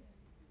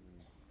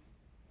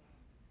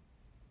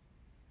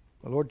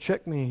 The Lord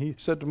checked me. He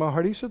said to my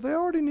heart, He said, they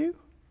already knew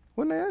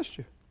when they asked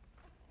you.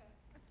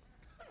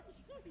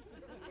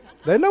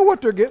 They know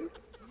what they're getting.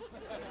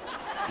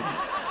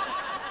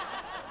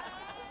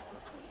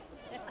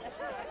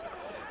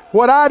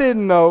 What I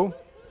didn't know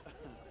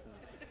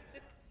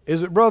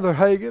is that Brother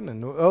Hagin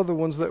and the other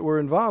ones that were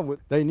involved with,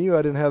 they knew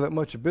I didn't have that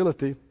much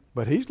ability,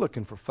 but he's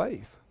looking for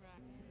faith.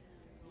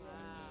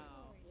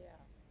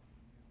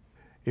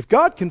 If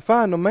God can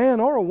find a man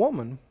or a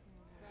woman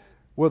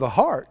with a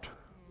heart,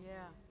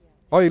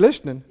 are you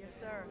listening? Yes,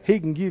 sir. He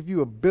can give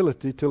you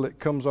ability till it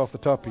comes off the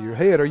top of your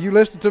head. Are you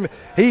listening to me?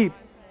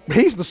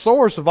 He's the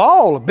source of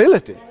all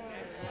ability.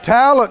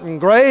 Talent and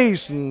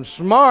grace and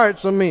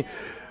smarts. I mean,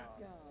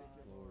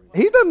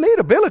 He doesn't need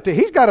ability.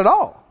 He's got it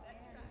all.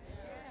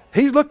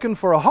 He's looking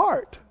for a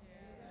heart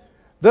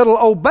that'll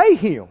obey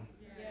Him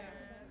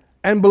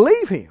and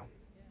believe Him.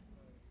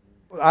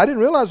 I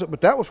didn't realize it,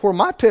 but that was where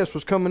my test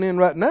was coming in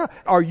right now.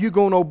 Are you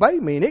going to obey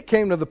me? And it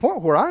came to the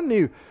point where I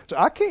knew, so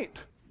I can't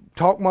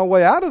talk my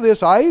way out of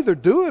this. I either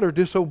do it or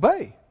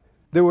disobey.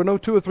 There were no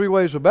 2 or 3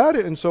 ways about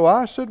it. And so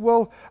I said,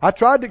 well, I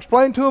tried to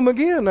explain to him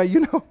again.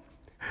 Now,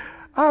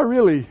 I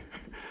really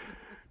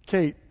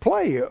can't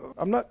play.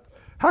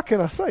 How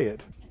can I say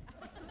it?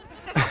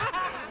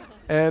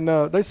 And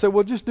they said,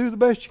 well, just do the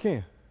best you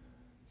can.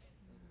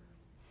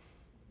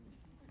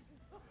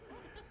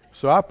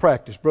 So I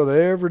practiced, brother,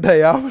 every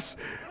day. I was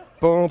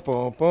bum,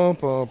 bum, bum,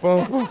 bum,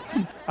 bum.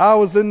 I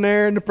was in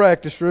there in the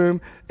practice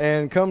room,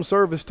 and come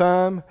service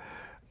time,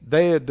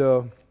 they're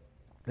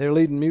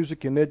leading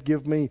music, and they'd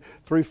give me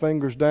 3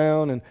 fingers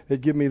down, and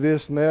they'd give me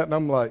this and that, and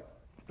I'm like,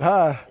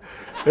 hi.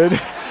 And,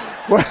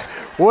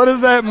 what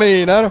does that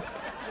mean?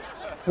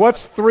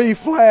 What's 3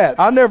 flat?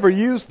 I never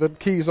use the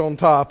keys on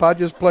top. I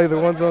just play the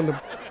ones on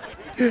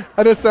the...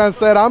 I just sound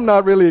sad. I'm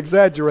not really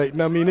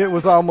exaggerating. I mean, it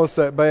was almost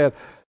that bad.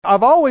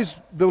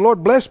 The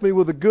Lord blessed me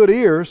with a good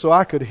ear so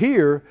I could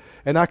hear,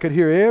 and I could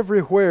hear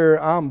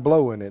everywhere I'm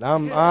blowing it.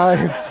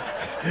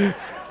 I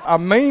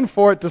mean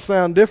for it to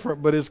sound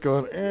different, but it's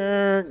going,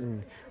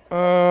 and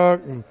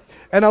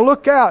I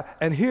look out,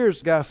 and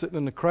here's a guy sitting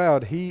in the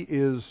crowd. He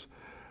is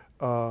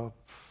a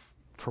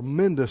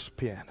tremendous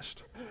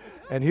pianist.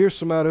 And here's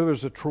somebody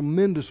who's a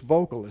tremendous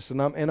vocalist.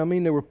 And I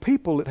mean, there were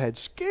people that had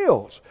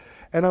skills.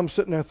 And I'm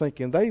sitting there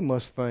thinking, they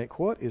must think,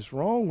 what is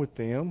wrong with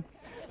them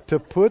to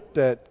put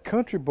that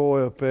country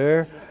boy up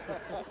there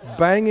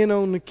banging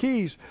on the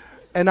keys?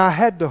 And I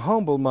had to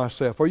humble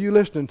myself. Are you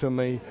listening to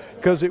me?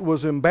 Because it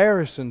was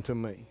embarrassing to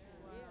me.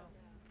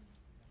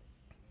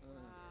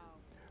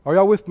 Are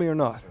y'all with me or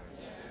not?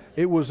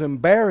 It was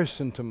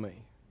embarrassing to me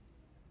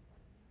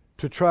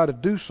to try to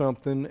do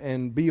something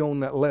and be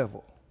on that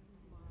level.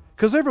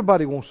 Because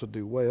everybody wants to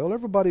do well.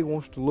 Everybody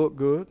wants to look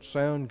good,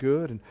 sound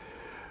good.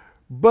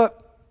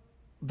 But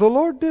the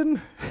Lord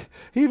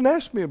He didn't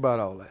ask me about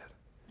all that.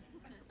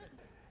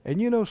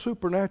 And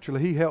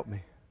supernaturally, He helped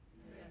me.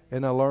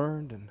 And I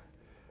learned, and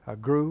I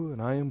grew,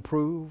 and I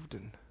improved,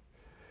 and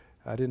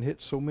I didn't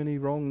hit so many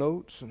wrong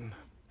notes, and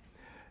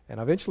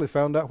I eventually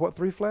found out what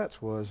 3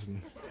 flats was,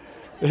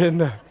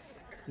 and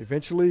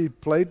eventually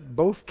played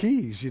both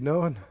keys,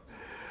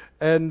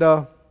 and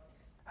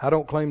I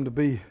don't claim to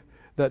be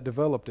that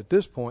developed at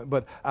this point,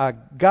 but I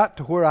got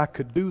to where I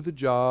could do the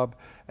job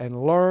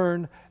and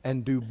learn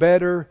and do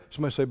better.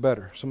 Somebody say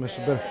better. Somebody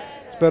say better.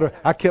 It's better.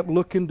 I kept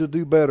looking to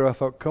do better. I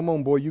thought, come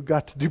on, boy, you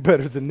got to do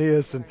better than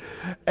this,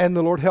 and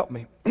the Lord helped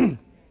me.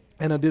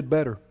 And I did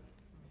better.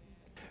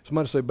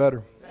 Somebody say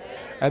better.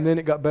 And then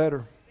it got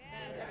better.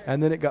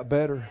 And then it got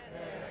better.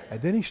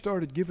 And then He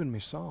started giving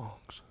me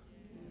songs.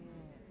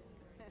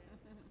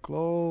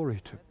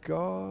 Glory to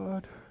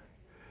God.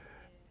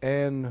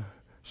 And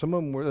some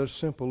of them were as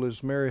simple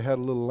as Mary had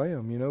a little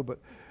lamb, but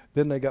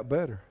then they got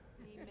better.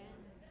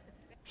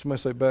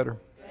 Somebody say better.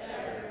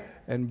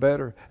 And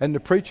better. And the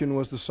preaching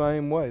was the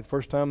same way. The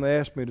first time they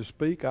asked me to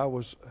speak, I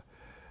was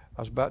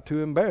about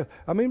too embarrassed.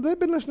 I mean, they've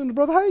been listening to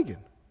Brother Hagin.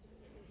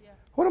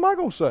 What am I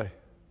going to say?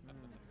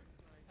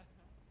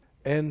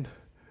 And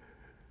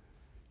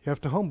you have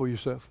to humble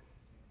yourself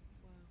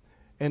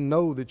and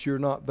know that you're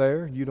not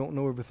there. You don't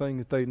know everything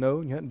that they know,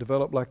 and you haven't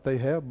developed like they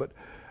have. But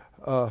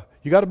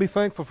you got to be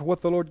thankful for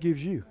what the Lord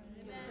gives you.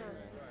 Yes,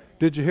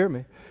 did you hear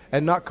me?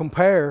 And not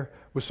compare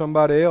with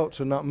somebody else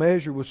and not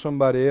measure with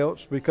somebody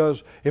else,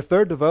 because if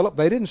they're developed,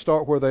 they didn't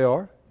start where they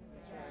are.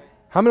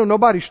 How many know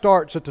nobody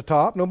starts at the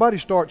top? Nobody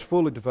starts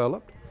fully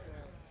developed.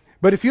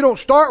 But if you don't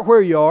start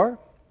where you are,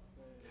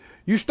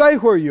 you stay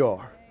where you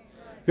are.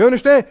 You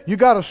understand? You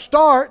got to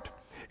start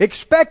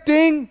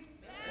expecting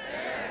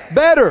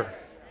better.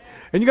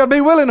 And you got to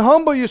be willing to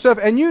humble yourself.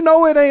 And you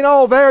know it ain't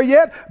all there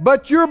yet,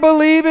 but you're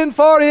believing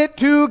for it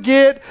to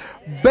get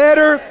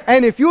better.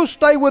 And if you'll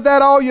stay with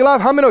that all your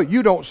life, how many know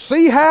you don't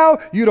see how,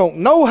 you don't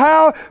know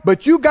how,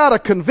 but you got a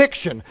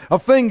conviction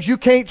of things you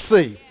can't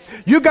see.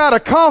 You got a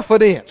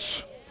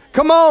confidence.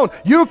 Come on,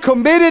 you're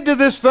committed to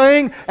this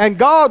thing, and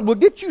God will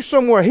get you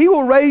somewhere. He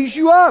will raise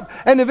you up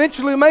and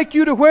eventually make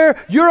you to where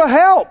you're a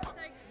help.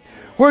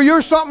 Where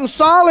you're something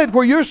solid,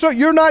 where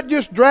you're not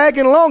just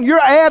dragging along, you're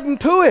adding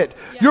to it.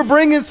 You're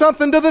bringing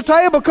something to the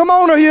table. Come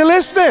on, are you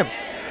listening?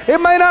 It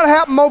may not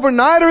happen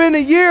overnight or in a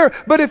year,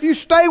 but if you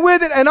stay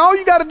with it, and all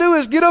you got to do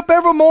is get up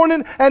every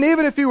morning, and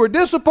even if you were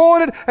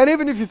disappointed, and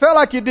even if you felt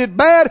like you did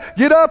bad,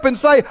 get up and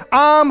say,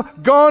 I'm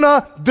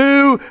gonna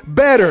do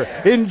better.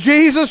 In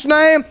Jesus'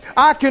 name,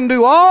 I can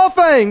do all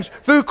things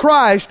through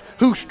Christ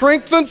who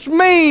strengthens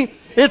me.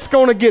 It's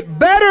going to get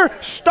better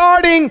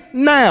starting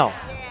now.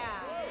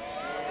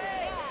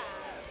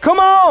 Come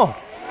on.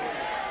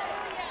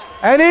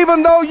 And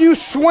even though you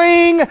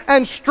swing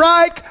and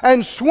strike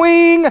and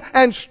swing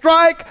and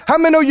strike, how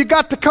many know you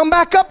got to come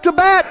back up to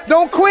bat?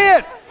 Don't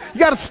quit. You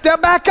got to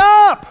step back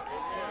up.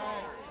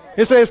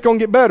 It says it's going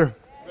to get better.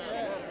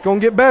 It's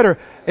going to get better.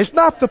 It's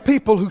not the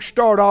people who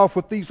start off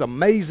with these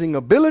amazing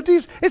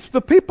abilities. It's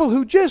the people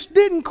who just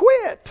didn't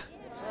quit.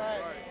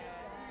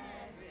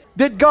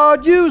 That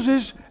God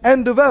uses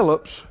and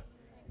develops,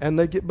 and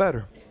they get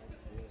better.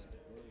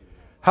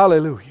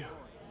 Hallelujah.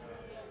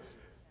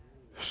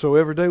 So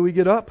every day we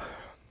get up,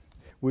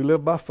 we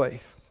live by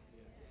faith.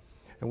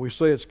 And we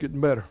say it's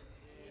getting better.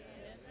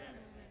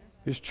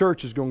 This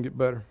church is going to get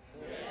better.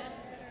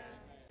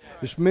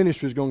 This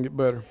ministry is going to get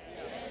better.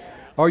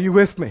 Are you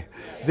with me?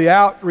 The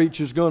outreach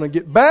is going to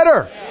get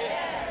better.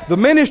 The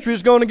ministry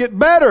is going to get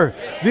better.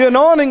 The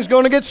anointing is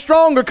going to get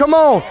stronger. Come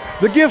on.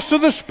 The gifts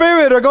of the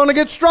Spirit are going to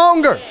get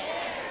stronger.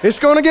 It's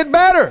going to get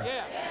better.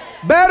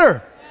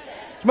 Better.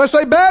 Somebody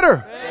say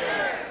better.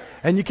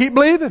 And you keep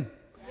believing.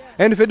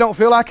 And if it don't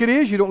feel like it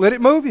is, you don't let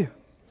it move you.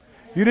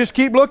 You just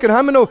keep looking.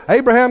 How many know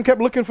Abraham kept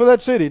looking for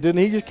that city?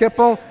 Didn't he? Just kept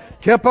on.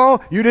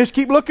 You just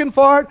keep looking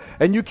for it,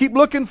 and you keep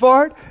looking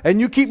for it,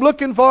 and you keep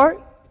looking for it.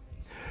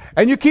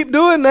 And you keep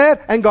doing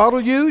that, and God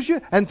will use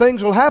you, and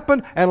things will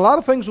happen, and a lot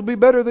of things will be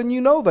better than you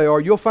know they are.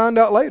 You'll find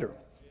out later.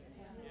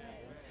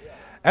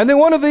 And then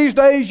one of these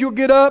days you'll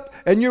get up,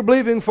 and you're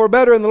believing for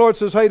better, and the Lord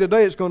says, hey,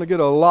 today it's going to get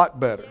a lot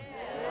better.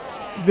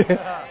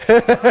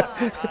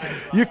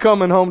 You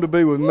coming home to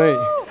be with me.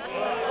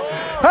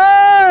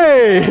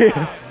 Hey!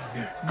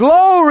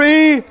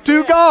 Glory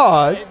to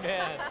God.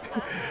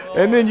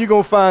 And then you're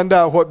going to find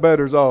out what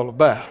better's all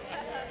about.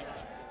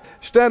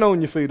 Stand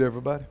on your feet,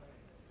 everybody.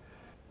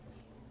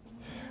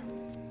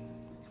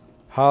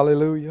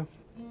 Hallelujah.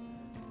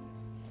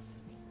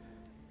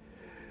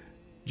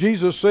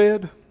 Jesus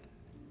said,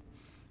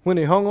 when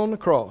he hung on the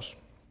cross,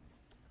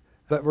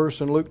 that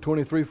verse in Luke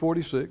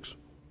 23:46,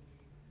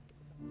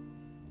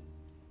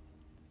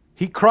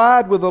 he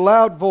cried with a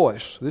loud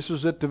voice. This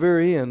is at the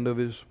very end of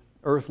his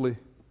earthly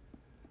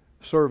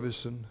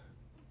service and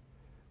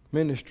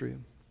ministry.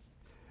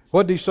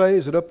 What did he say?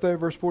 Is it up there,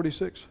 verse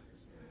 46?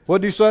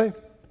 What did he say?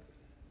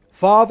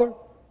 Father,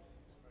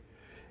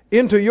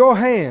 into your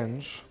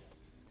hands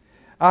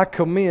I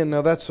commend.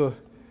 Now that's a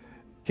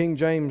King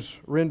James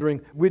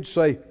rendering. We'd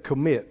say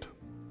commit.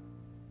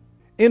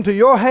 Into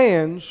your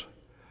hands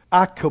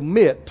I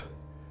commit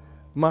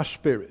my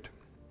spirit.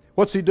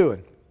 What's he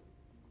doing?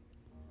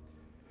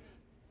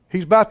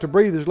 He's about to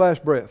breathe his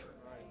last breath.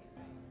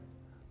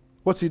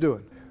 What's he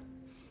doing?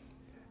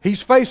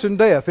 He's facing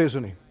death,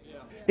 isn't he?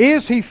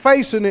 Is he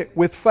facing it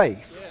with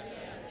faith?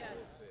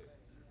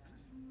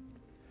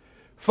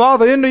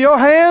 Father, into your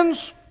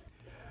hands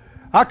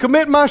I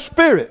commit my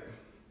spirit.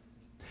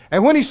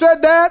 And when he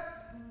said that,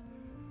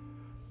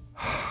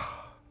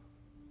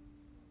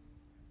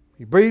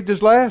 he breathed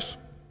his last,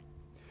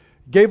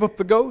 gave up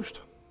the ghost.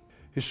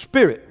 His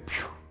spirit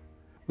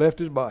left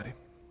his body.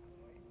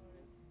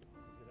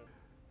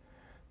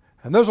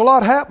 And there's a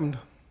lot happened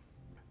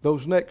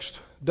those next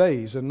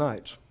days and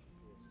nights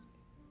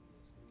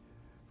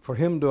for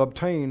him to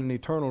obtain an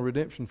eternal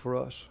redemption for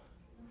us,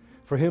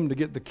 for him to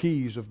get the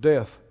keys of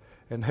death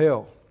and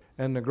hell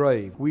and the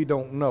grave. We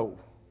don't know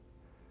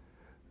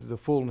the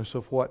fullness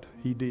of what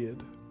he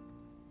did.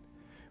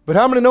 But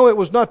how many know it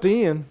was not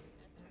the end?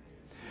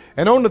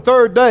 And on the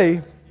third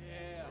day,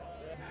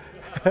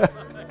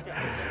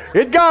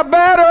 it got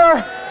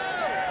better.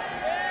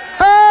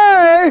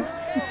 Hey!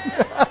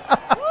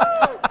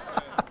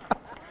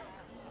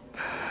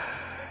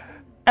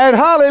 And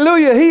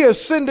hallelujah, he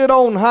ascended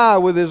on high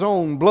with his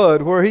own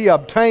blood, where he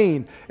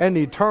obtained an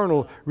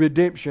eternal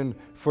redemption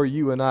for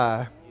you and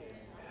I.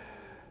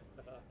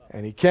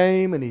 And he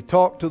came and he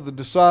talked to the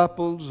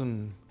disciples,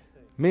 and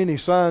many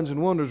signs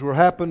and wonders were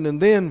happened, and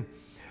then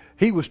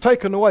he was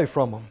taken away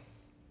from them.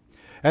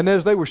 And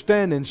as they were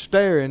standing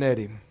staring at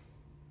him,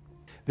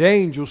 the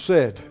angel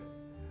said,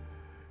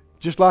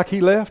 just like he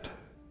left,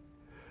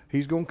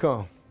 he's going to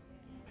come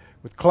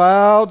with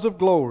clouds of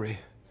glory.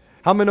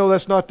 How many know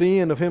that's not the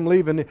end of him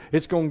leaving?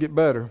 It's going to get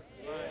better.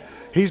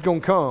 He's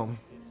going to come.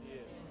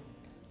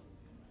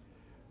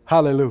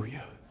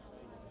 Hallelujah.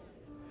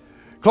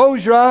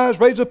 Close your eyes,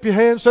 raise up your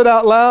hands, say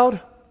out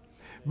loud,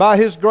 by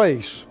his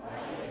grace,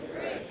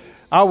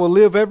 I will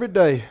live every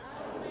day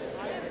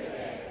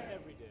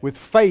with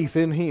faith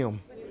in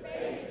him.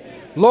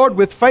 Lord,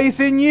 with faith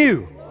in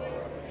you,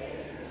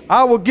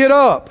 I will get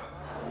up.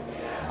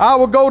 I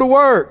will go to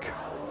work.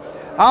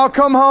 I'll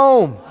come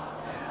home.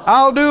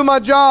 I'll do my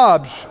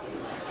jobs.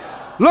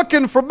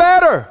 Looking for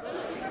better.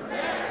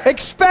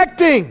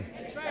 Expecting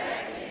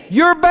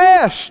your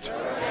best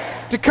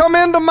to come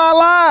into my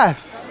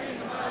life.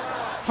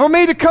 For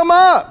me to come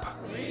up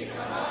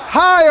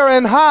higher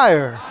and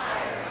higher.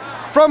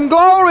 From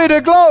glory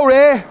to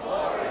glory.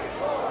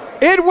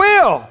 It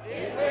will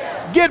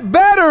get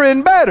better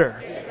and better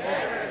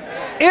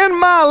in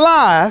my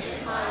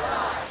life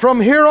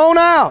from here on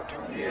out.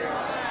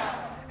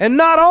 And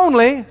not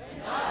only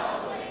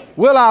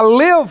will I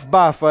live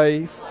by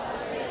faith,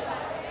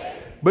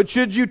 but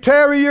should you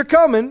tarry your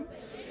coming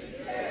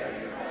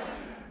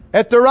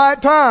at the right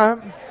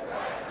time,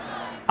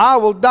 I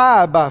will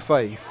die by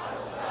faith.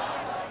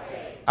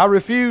 I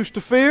refuse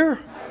to fear.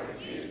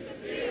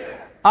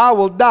 I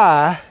will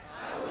die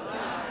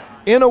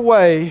in a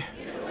way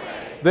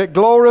that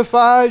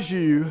glorifies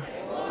you.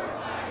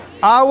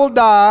 I will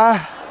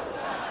die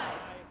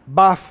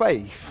by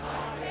faith.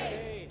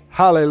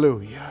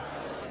 Hallelujah.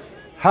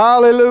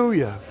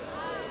 Hallelujah.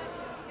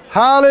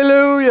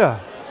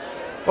 Hallelujah.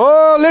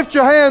 Oh, lift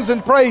your hands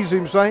and praise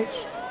him, saints.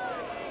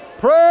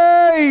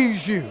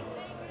 Praise you.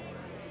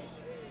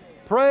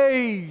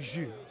 Praise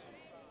you.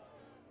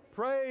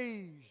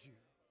 Praise you.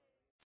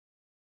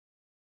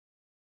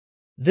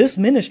 This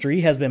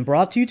ministry has been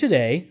brought to you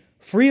today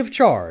free of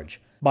charge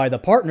by the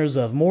partners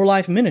of More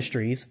Life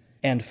Ministries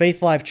and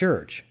Faith Life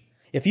Church.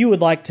 If you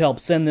would like to help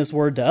send this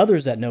word to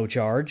others at no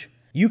charge,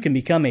 you can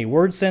become a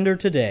word sender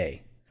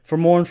today. For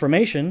more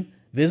information,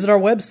 visit our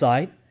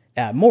website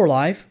at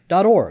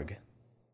morelife.org.